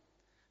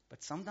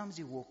 But sometimes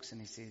he walks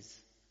and he says,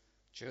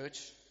 church,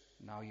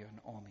 now you're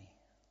an army.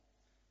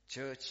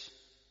 Church,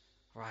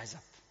 rise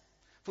up.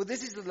 For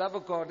this is the love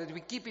of God, that we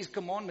keep his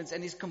commandments,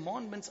 and his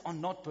commandments are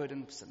not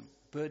burdensome.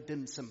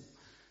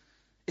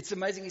 It's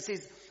amazing. He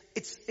says,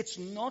 it's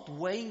not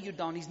weighing you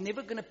down. He's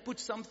never going to put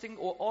something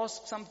or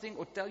ask something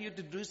or tell you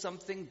to do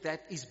something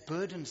that is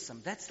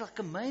burdensome. That's like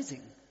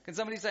amazing. Can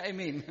somebody say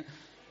amen?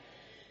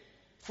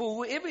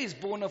 For whoever is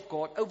born of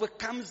God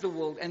overcomes the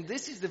world. And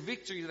this is the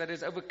victory that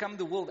has overcome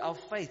the world, our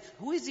faith.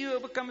 Who is he who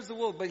overcomes the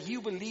world? But he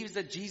who believes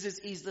that Jesus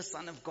is the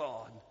Son of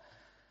God.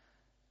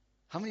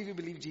 How many of you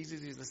believe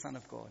Jesus is the Son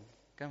of God?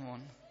 Come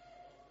on.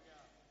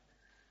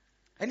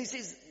 And he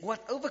says,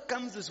 what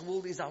overcomes this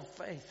world is our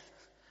faith.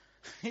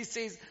 He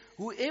says,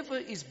 whoever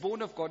is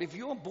born of God, if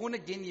you are born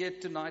again here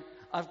tonight,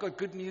 I've got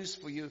good news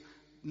for you.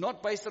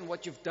 Not based on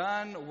what you've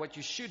done or what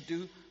you should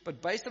do,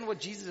 but based on what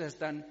Jesus has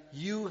done,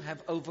 you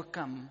have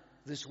overcome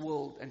this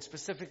world, and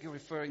specifically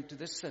referring to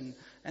the sin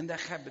and the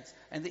habits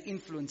and the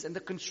influence and the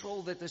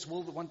control that this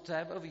world wants to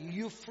have over you.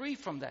 You're free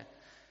from that.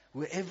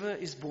 Whoever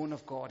is born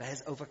of God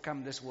has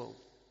overcome this world.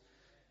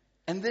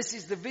 And this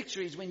is the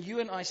victory, is when you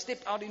and I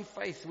step out in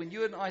faith, when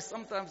you and I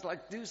sometimes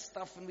do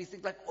stuff and we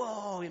think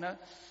whoa,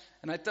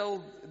 And I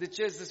told the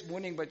church this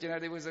morning, but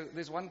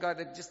there's one guy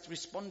that just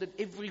responded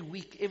every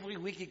week. Every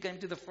week he came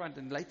to the front,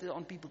 and later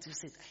on people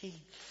just said, hey,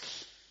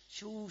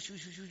 shoo,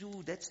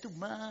 that's too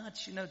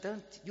much,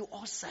 you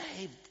are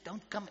saved.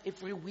 Don't come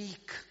every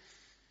week.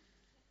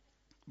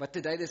 But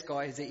today this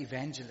guy is an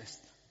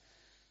evangelist.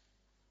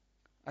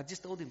 I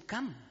just told him,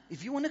 come.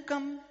 If you want to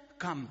come,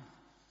 come.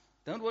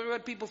 Don't worry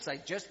what people say.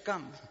 Just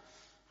come.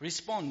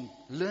 Respond.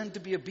 Learn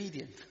to be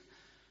obedient.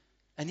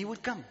 And he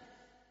would come.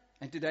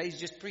 And today he's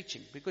just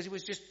preaching, because he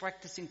was just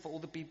practicing for all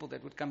the people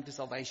that would come to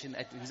salvation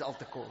at his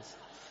altar calls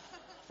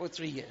for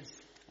 3 years.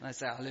 And I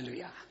say,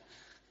 hallelujah.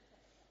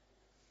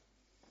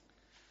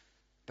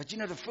 But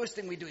the first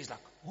thing we do is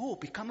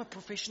become a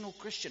professional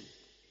Christian.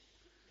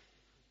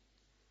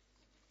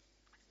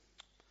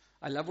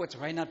 I love what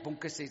Reinhard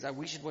Bonke says. I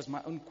wish it was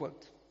my own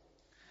quote.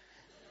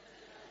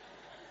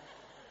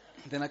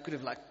 Then I could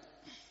have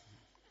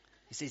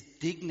he says,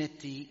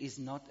 dignity is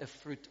not a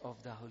fruit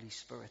of the Holy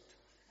Spirit.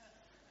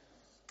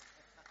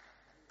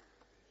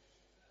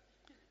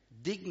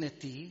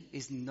 Dignity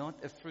is not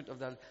a fruit of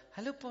the...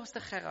 Hello,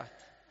 Pastor Gerard.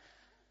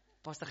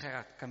 Pastor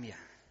Gerard, come here.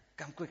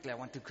 Come quickly. I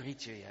want to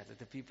greet you here, that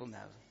the people know.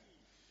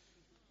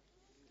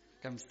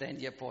 Come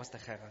stand here, Pastor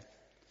Gerard.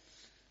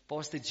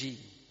 Pastor G.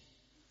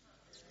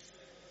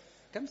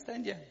 Come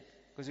stand here,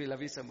 because we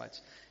love you so much.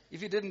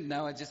 If you didn't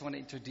know, I just want to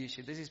introduce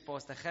you. This is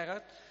Pastor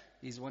Gerard.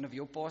 He's one of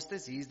your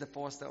pastors. He's the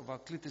pastor of our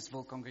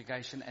Clutersville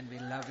congregation, and we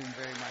love him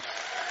very much.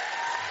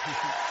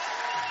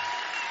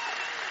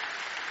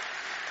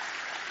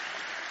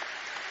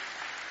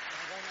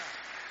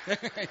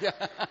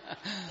 Yeah.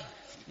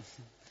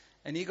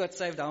 And he got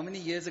saved how many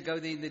years ago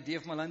there in the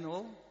DF Malan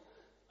Hall?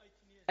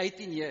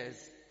 18 years.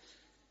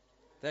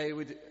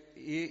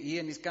 He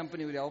and his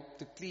company would help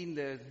to clean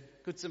the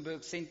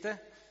Kutzenberg Center.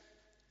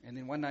 And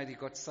then one night he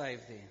got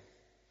saved there.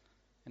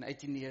 And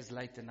 18 years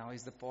later, now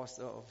he's the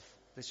pastor of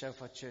the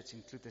Shofar Church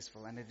in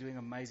Clutersville. And they're doing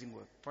amazing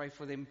work. Pray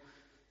for them.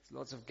 There's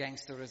lots of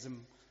gangsterism,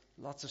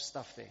 lots of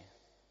stuff there.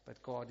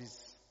 But God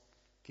is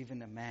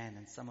given a man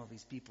and some of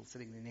his people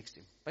sitting there next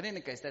to him. But in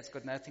any case, that's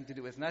got nothing to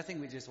do with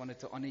nothing. We just wanted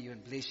to honor you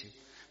and bless you.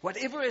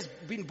 Whatever has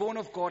been born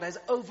of God has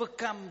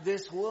overcome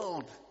this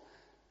world.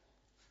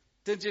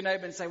 Turn to your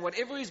neighbor and say,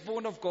 whatever is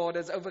born of God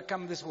has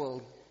overcome this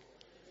world.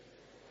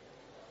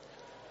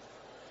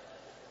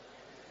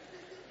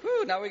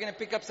 Whew, now we're going to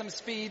pick up some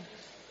speed.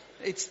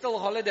 It's still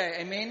holiday,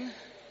 amen?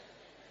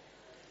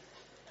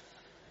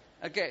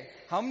 Okay,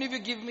 how many of you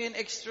give me an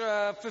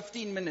extra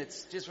 15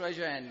 minutes? Just raise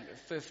your hand.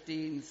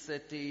 15,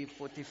 30,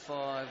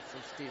 45,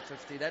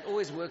 50. That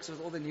always works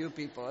with all the new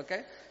people,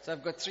 okay? So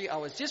I've got 3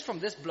 hours. Just from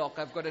this block,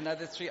 I've got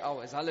another 3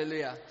 hours.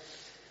 Hallelujah.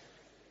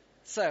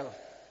 So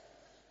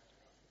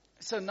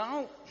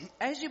now,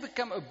 as you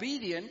become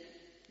obedient,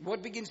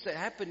 what begins to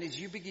happen is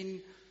you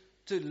begin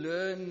to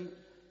learn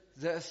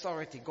the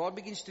authority. God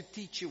begins to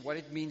teach you what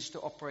it means to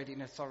operate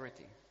in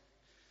authority.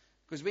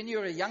 Because when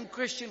you're a young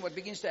Christian, what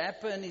begins to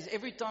happen is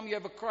every time you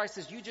have a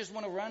crisis, you just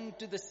want to run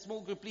to the small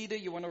group leader,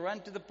 you want to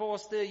run to the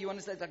pastor, you want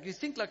to say, you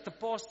think the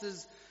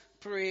pastor's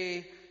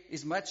prayer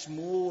is much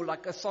more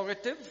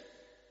authoritative,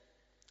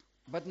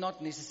 but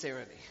not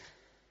necessarily.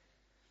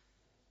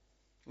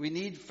 We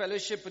need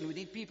fellowship and we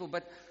need people,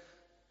 but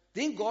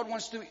then God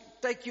wants to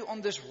take you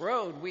on this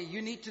road where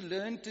you need to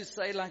learn to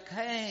say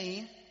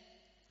hey,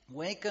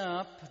 wake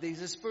up,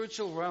 there's a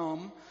spiritual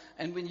realm,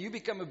 and when you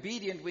become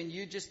obedient, when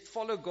you just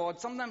follow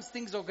God, sometimes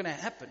things are going to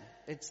happen.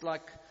 It's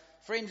like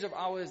friends of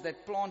ours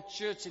that plant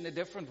church in a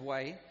different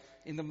way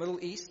in the Middle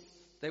East.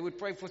 They would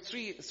pray for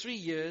three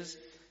years,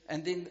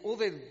 and then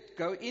they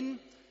go in,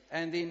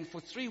 and then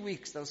for 3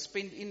 weeks they'll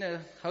spend in a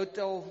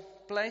hotel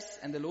place,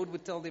 and the Lord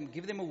would tell them,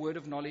 give them a word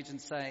of knowledge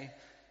and say,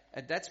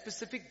 at that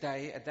specific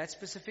day, at that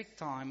specific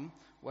time,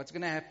 what's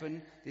going to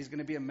happen, there's going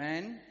to be a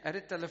man at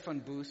a telephone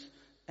booth,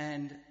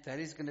 and that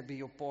is going to be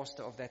your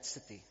pastor of that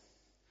city.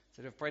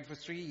 So they've prayed for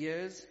 3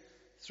 years,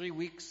 3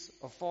 weeks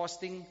of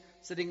fasting,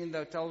 sitting in the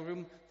hotel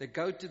room. They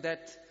go to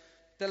that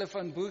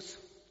telephone booth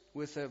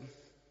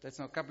that's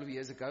now a couple of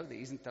years ago. There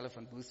isn't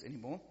telephone booths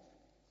anymore.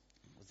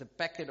 With a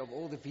packet of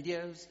all the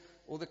videos,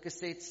 all the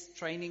cassettes,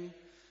 training.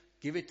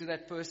 Give it to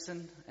that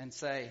person and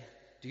say,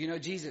 do you know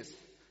Jesus?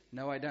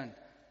 No, I don't.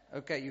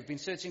 Okay, you've been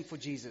searching for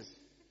Jesus.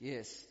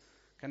 Yes.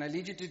 Can I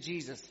lead you to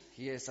Jesus?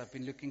 Yes, I've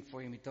been looking for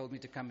him. He told me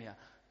to come here.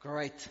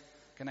 Great.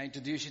 Can I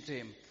introduce you to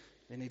him?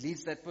 Then he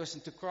leads that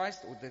person to Christ,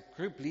 or the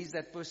group leads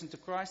that person to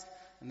Christ,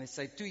 and they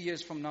say, 2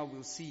 years from now,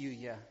 we'll see you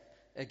here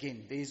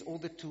again. There's all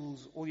the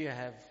tools, all you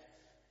have.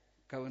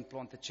 Go and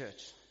plant the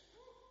church.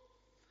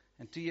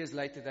 And 2 years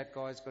later, that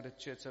guy's got a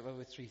church of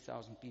over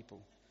 3,000 people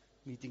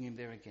meeting him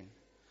there again.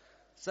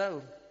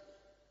 So,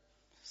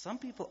 some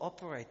people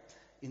operate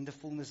in the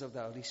fullness of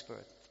the Holy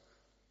Spirit.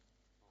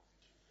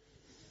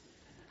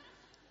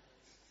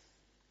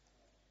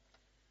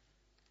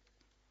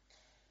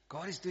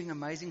 God is doing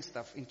amazing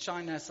stuff. In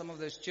China, some of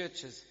those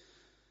churches,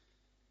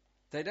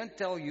 they don't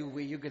tell you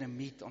where you're going to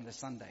meet on the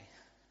Sunday.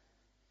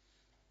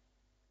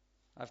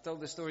 I've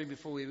told the story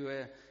before. We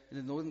were in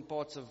the northern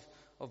parts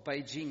of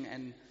Beijing,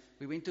 and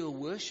we went to a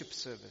worship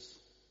service.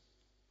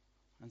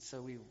 And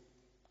so we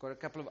got a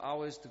couple of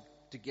hours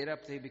to get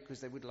up there,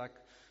 because they would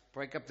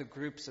break up the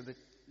group so that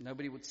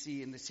nobody would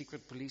see and the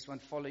secret police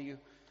won't follow you.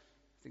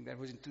 I think that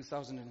was in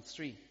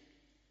 2003.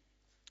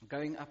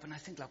 Going up, and I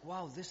think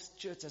wow, this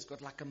church has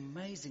got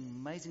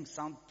amazing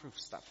soundproof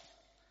stuff.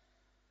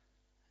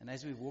 And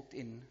as we walked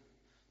in,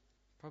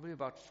 probably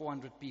about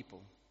 400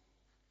 people.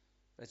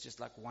 That's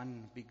just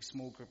one big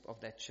small group of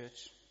that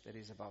church. That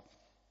is I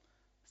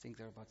think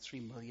there are about 3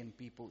 million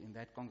people in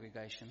that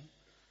congregation,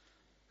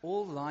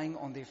 all lying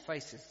on their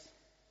faces,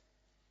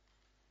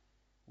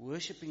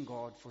 worshipping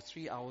God for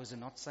 3 hours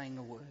and not saying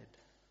a word.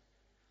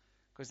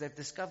 Because they've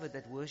discovered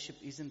that worship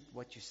isn't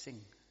what you sing,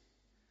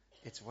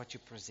 it's what you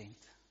present.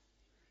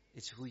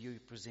 It's who you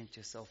present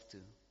yourself to.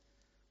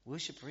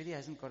 Worship really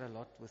hasn't got a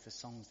lot with the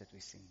songs that we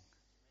sing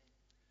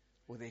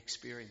or the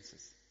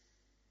experiences.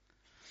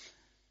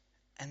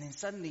 And then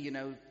suddenly,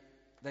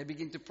 they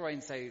begin to pray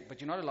and say, but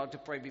you're not allowed to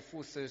pray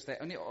before Thursday.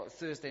 Only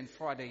Thursday and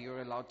Friday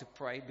you're allowed to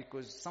pray,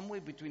 because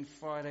somewhere between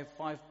Friday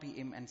 5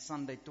 p.m. and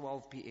Sunday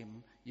 12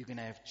 p.m. you're going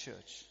to have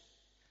church.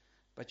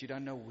 But you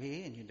don't know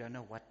where and you don't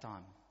know what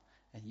time.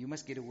 And you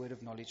must get a word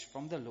of knowledge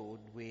from the Lord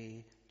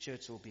where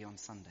church will be on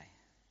Sunday.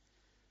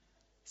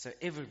 So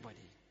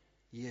everybody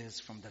hears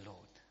from the Lord.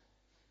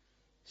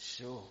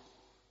 Sure.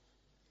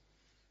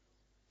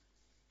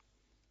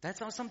 That's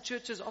how some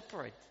churches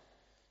operate.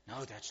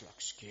 No, that's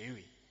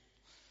scary.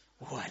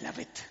 Oh, I love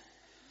it.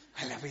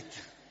 I love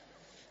it.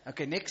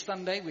 Okay, next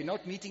Sunday, we're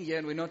not meeting here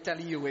and we're not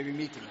telling you where we're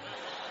meeting.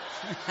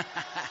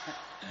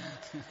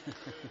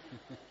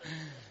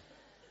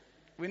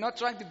 We're not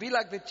trying to be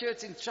like the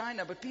church in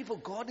China, but people,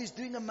 God is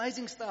doing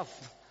amazing stuff.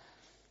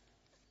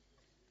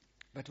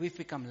 But we've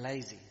become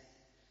lazy.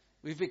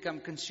 We've become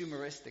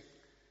consumeristic.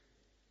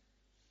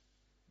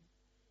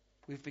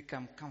 We've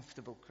become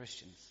comfortable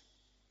Christians.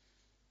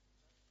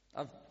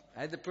 I've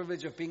had the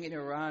privilege of being in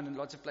Iran and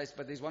lots of places,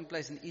 but there's one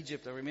place in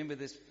Egypt. I remember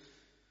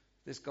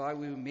this guy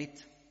we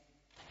met.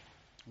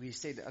 We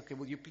said, okay,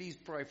 will you please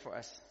pray for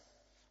us?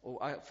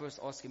 Or I first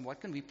asked him, what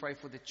can we pray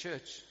for the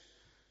church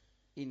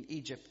in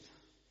Egypt?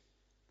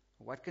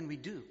 What can we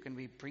do? Can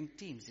we bring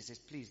teams? He says,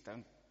 please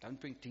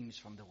don't bring teams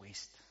from the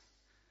West,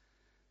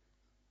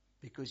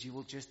 because you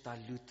will just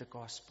dilute the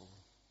gospel.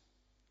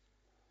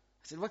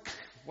 I said,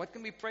 what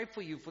can we pray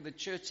for you for the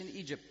church in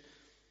Egypt?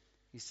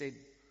 He said,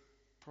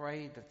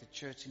 pray that the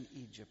church in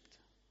Egypt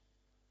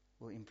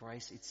will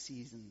embrace its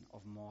season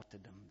of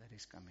martyrdom that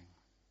is coming.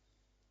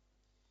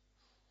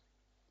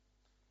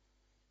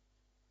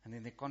 And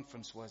then the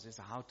conference is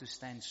how to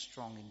stand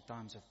strong in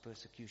times of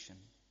persecution.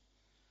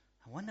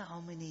 I wonder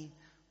how many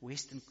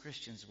Western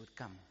Christians would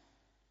come.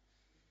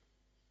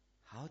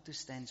 How to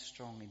stand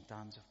strong in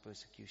times of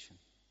persecution.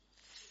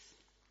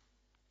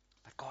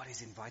 But God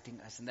is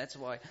inviting us. And that's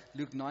why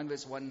Luke 9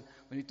 verse 1,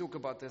 when we talk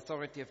about the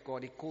authority of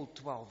God, He called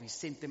 12. He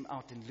sent them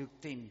out in Luke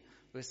 10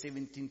 verse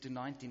 17 to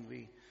 19.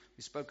 We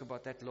spoke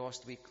about that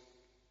last week.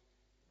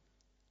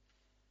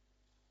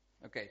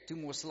 Okay, 2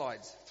 more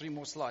slides. 3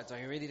 more slides. Are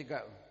you ready to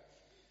go?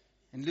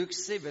 In Luke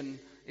 7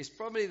 is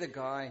probably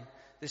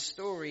the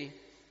story,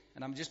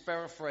 and I'm just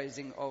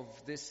paraphrasing, of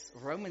this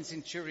Roman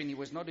centurion. He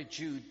was not a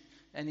Jew.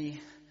 And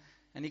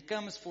he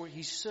comes for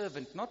his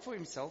servant, not for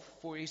himself,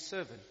 for his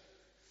servant.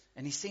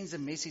 And he sends a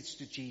message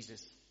to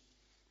Jesus.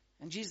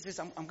 And Jesus says,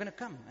 I'm going to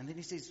come. And then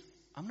he says,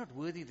 I'm not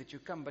worthy that you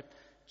come, but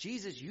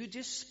Jesus, you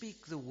just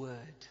speak the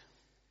word.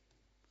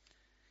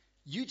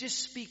 You just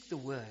speak the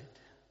word,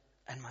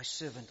 and my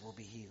servant will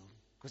be healed.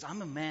 Because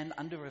I'm a man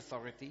under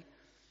authority.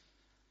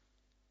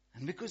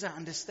 And because I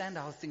understand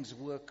how things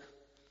work,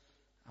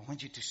 I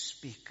want you to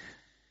speak.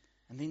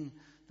 And then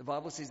the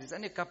Bible says there's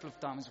only a couple of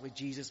times where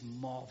Jesus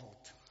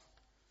marveled.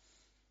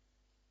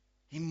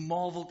 He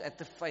marveled at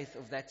the faith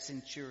of that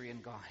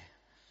centurion guy.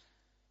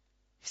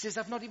 He says,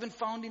 I've not even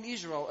found in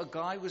Israel a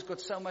guy who's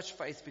got so much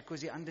faith,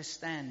 because he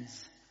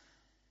understands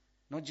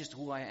not just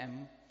who I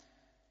am,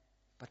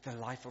 but the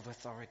life of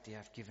authority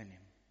I've given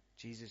him.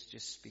 Jesus,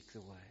 just speak the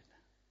word.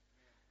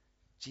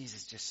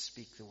 Jesus, just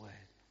speak the word.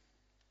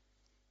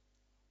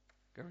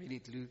 Go read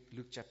it,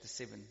 Luke chapter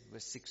 7,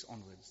 verse 6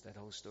 onwards, that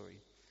whole story.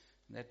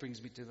 And that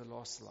brings me to the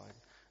last slide.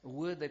 A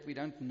word that we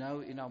don't know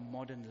in our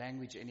modern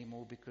language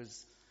anymore,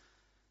 because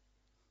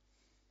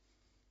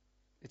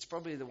it's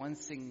probably the one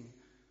thing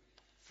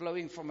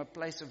flowing from a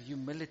place of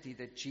humility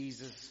that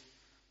Jesus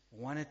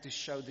wanted to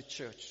show the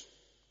church.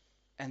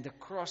 And the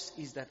cross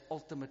is that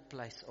ultimate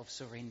place of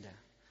surrender.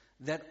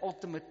 That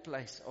ultimate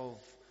place of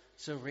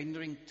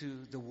surrendering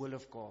to the will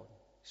of God.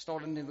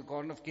 Starting in the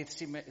Garden of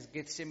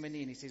Gethsemane,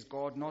 and he says,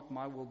 God, not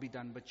my will be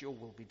done, but your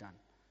will be done.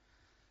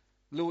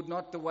 Lord,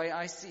 not the way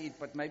I see it,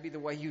 but maybe the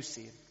way you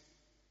see it.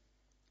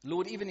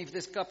 Lord, even if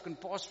this cup can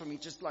pass from me,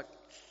 just like...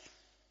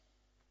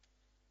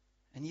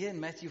 And here in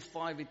Matthew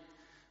 5,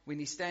 when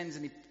he stands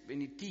and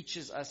he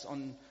teaches us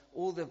on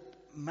all the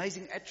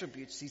amazing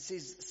attributes, he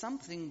says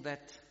something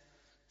that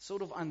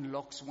sort of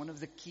unlocks one of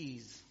the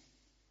keys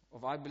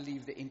of, I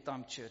believe, the end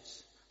time church.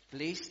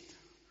 Blessed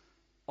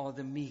are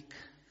the meek,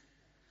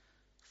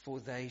 for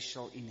they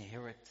shall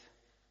inherit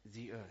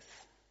the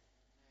earth.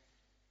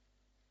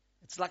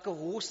 It's like a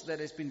horse that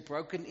has been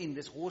broken in.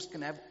 This horse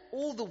can have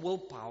all the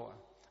willpower,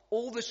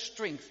 all the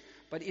strength,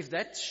 but if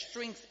that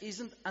strength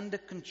isn't under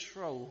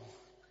control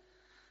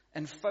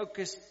and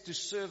focused to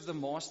serve the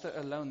master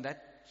alone,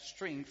 that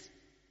strength,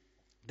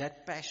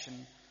 that passion,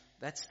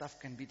 that stuff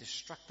can be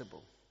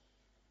destructible.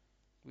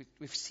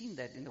 We've seen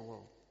that in the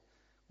world.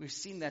 We've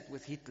seen that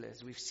with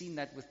Hitlers. We've seen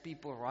that with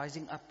people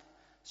rising up.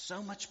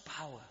 So much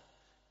power,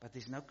 but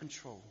there's no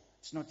control.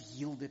 It's not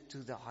yielded to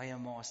the higher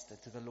master,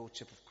 to the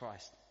Lordship of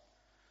Christ.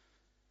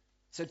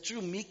 So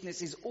true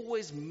meekness is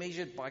always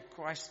measured by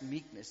Christ's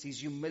meekness,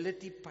 his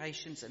humility,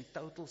 patience, and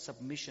total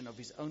submission of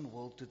his own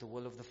will to the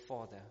will of the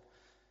Father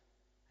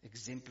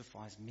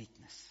exemplifies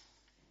meekness.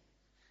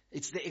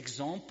 It's the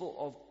example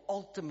of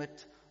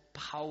ultimate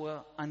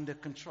power under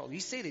control. He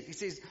said it. He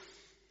says,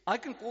 I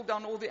can call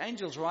down all the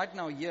angels right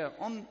now here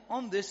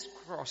on this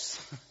cross.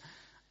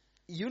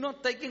 You're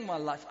not taking my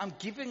life. I'm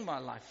giving my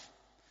life.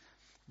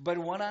 But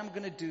what I'm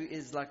going to do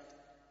is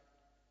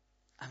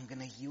I'm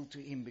going to yield to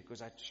him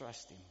because I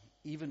trust him.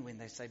 Even when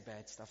they say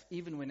bad stuff.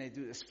 Even when they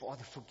do this,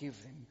 Father, forgive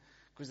them.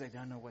 Because they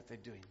don't know what they're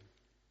doing.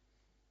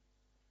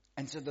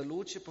 And so the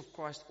Lordship of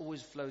Christ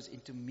always flows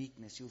into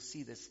meekness. You'll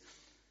see this.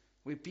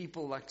 Where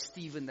people like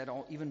Stephen that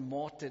are even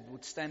martyred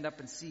would stand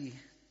up and see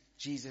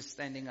Jesus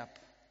standing up.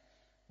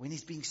 When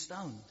he's being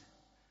stoned.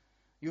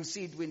 You'll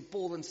see it when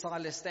Paul and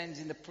Silas stands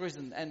in the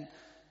prison. And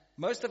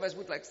most of us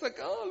would it's like,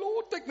 oh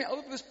Lord, take me out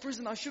of this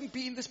prison. I shouldn't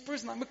be in this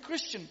prison. I'm a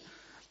Christian.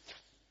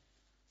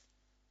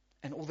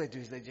 And all they do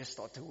is they just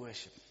start to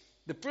worship.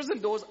 The prison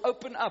doors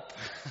open up.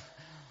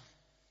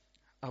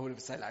 I would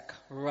have said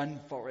run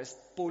Forrest.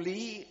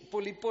 Polly,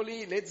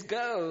 let's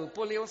go.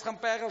 Polly, ons gaan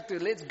Parel toe.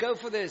 Let's go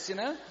for this,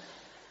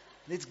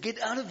 Let's get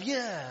out of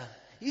here.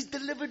 He's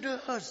delivered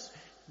us.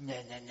 Nah.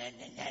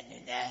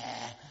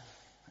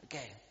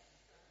 Okay.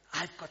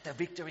 I've got the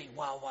victory.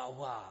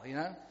 Wow.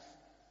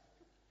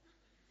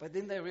 But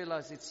then they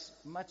realize it's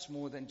much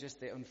more than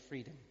just their own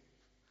freedom.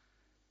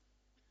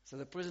 So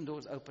the prison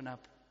doors open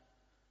up.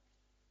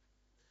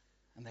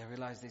 And they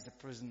realize there's a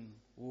prison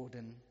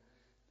warden.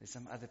 There's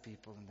some other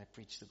people, and they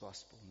preach the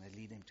gospel and they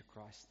lead them to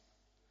Christ.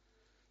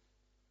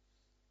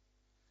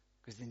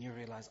 Because then you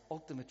realize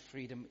ultimate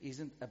freedom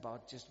isn't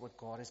about just what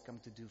God has come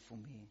to do for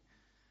me.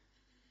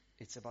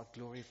 It's about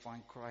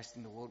glorifying Christ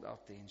in the world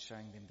out there and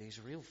showing them there's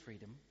real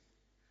freedom.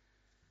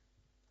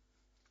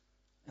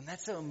 And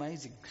that's so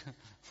amazing.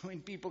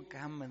 When people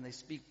come and they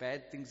speak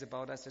bad things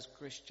about us as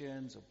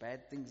Christians or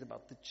bad things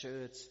about the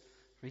church,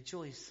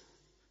 rejoice.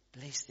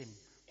 Bless them.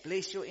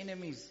 Bless your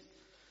enemies.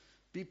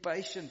 Be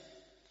patient.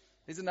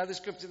 There's another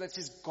scripture that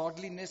says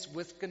godliness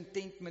with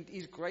contentment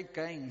is great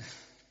gain.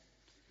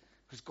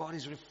 Because God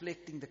is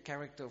reflecting the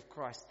character of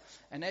Christ.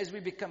 And as we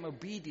become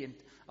obedient,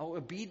 our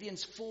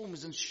obedience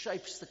forms and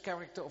shapes the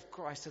character of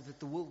Christ so that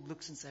the world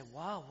looks and say,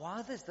 wow, why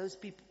are those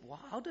people,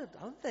 how do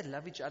they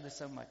love each other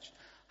so much?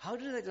 How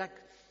do they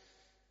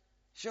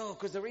sure,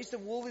 because the rest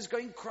of the world is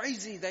going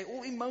crazy. They're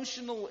all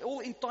emotional, all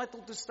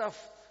entitled to stuff.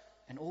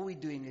 And all we're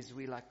doing is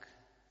we're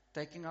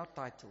taking our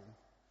title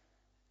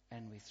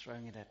and we're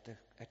throwing it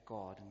at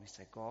God. And we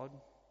say, God,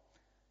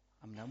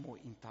 I'm no more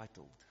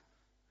entitled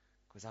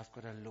because I've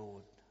got a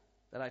Lord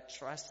that I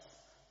trust,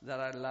 that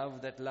I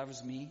love, that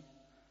loves me,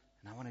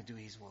 and I want to do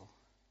his will.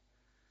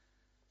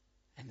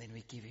 And then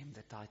we give him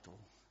the title,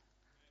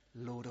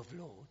 Lord of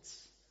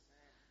Lords,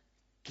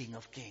 King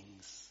of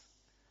Kings.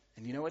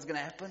 And you know what's going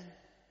to happen?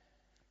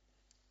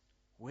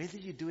 Whether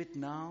you do it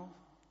now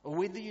or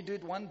whether you do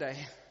it one day,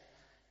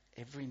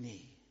 every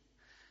knee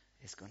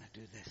is going to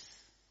do this.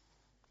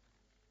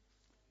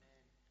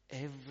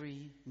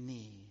 Every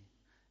knee,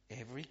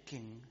 every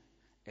king,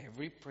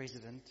 every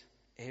president,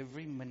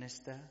 every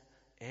minister,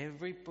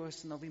 every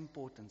person of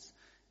importance,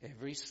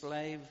 every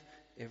slave,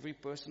 every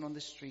person on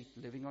the street,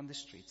 living on the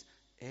streets,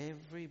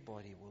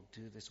 everybody will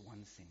do this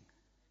one thing.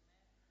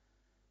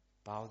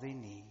 Bow their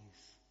knees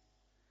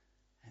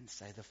and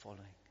say the following.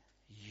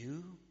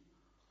 You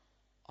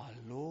are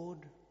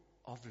Lord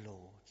of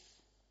Lords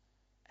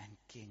and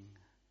King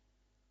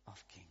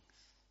of Kings.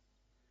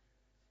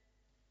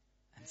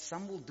 And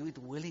some will do it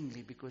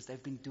willingly because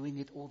they've been doing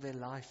it all their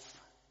life.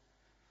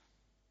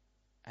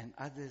 And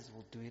others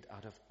will do it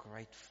out of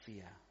great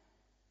fear,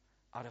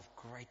 out of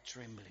great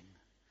trembling.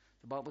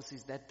 The Bible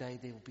says that day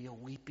there will be a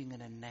weeping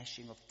and a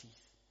gnashing of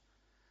teeth.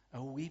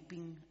 A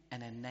weeping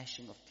and a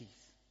gnashing of teeth.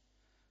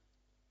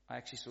 I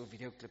actually saw a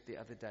video clip the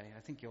other day. I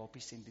think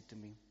Yapi sent it to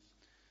me.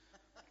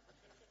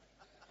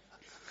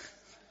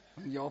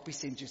 When Yapi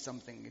sent you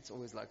something, it's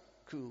always like,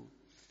 cool.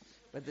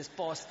 But this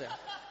pastor,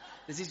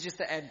 this is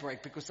just an ad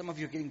break because some of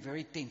you are getting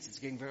very tense. It's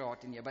getting very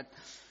hot in here. But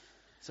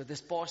so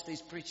this pastor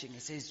is preaching. He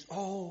says,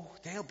 oh,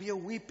 there'll be a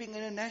weeping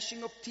and a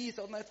gnashing of teeth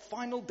on that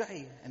final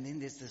day. And then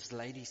there's this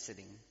lady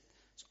sitting.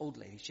 This old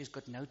lady. She's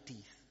got no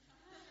teeth.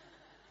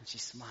 And she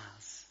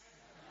smiles.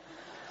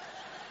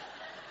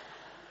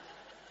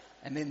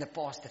 And then the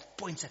pastor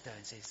points at her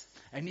and says,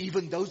 and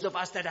even those of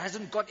us that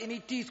hasn't got any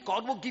teeth,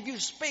 God will give you a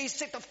spare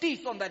set of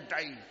teeth on that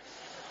day.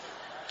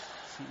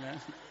 You know?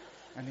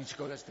 And then she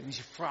goes, and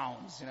she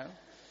frowns, you know.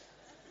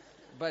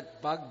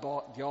 But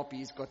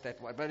Yapi's got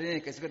that one. But in any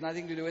case, it's got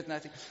nothing to do with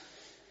nothing.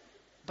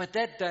 But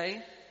that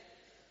day,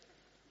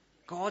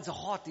 God's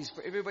heart is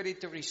for everybody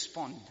to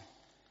respond.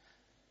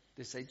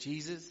 They say,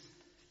 Jesus,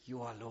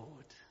 you are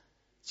Lord.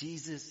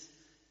 Jesus,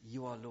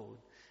 you are Lord.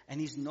 And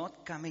He's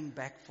not coming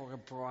back for a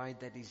bride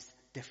that is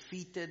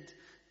defeated,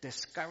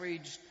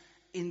 discouraged,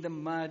 in the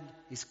mud.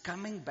 He's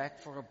coming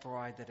back for a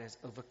bride that has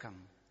overcome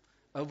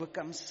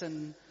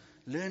sin,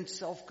 learned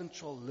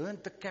self-control,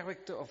 learned the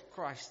character of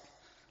Christ,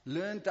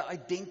 learned the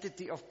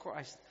identity of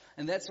Christ.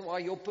 And that's why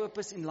your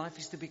purpose in life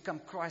is to become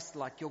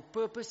Christ-like. Your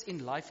purpose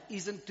in life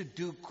isn't to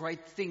do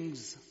great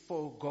things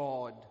for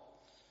God.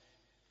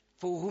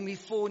 For whom He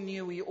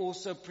foreknew, He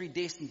also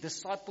predestined.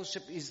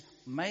 Discipleship is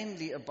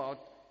mainly about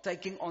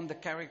taking on the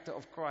character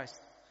of Christ,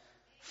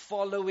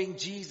 following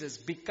Jesus,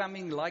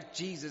 becoming like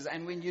Jesus.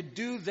 And when you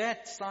do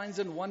that, signs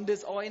and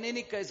wonders are in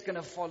any case going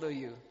to follow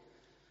you.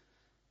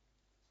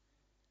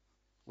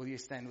 Will you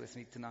stand with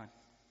me tonight?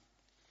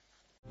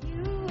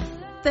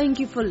 Thank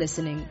you for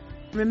listening.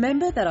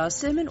 Remember that our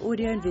sermon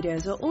audio and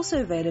videos are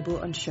also available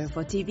on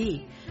Shofar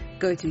TV.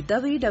 Go to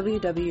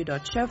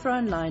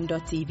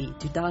www.shofaronline.tv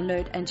to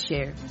download and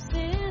share.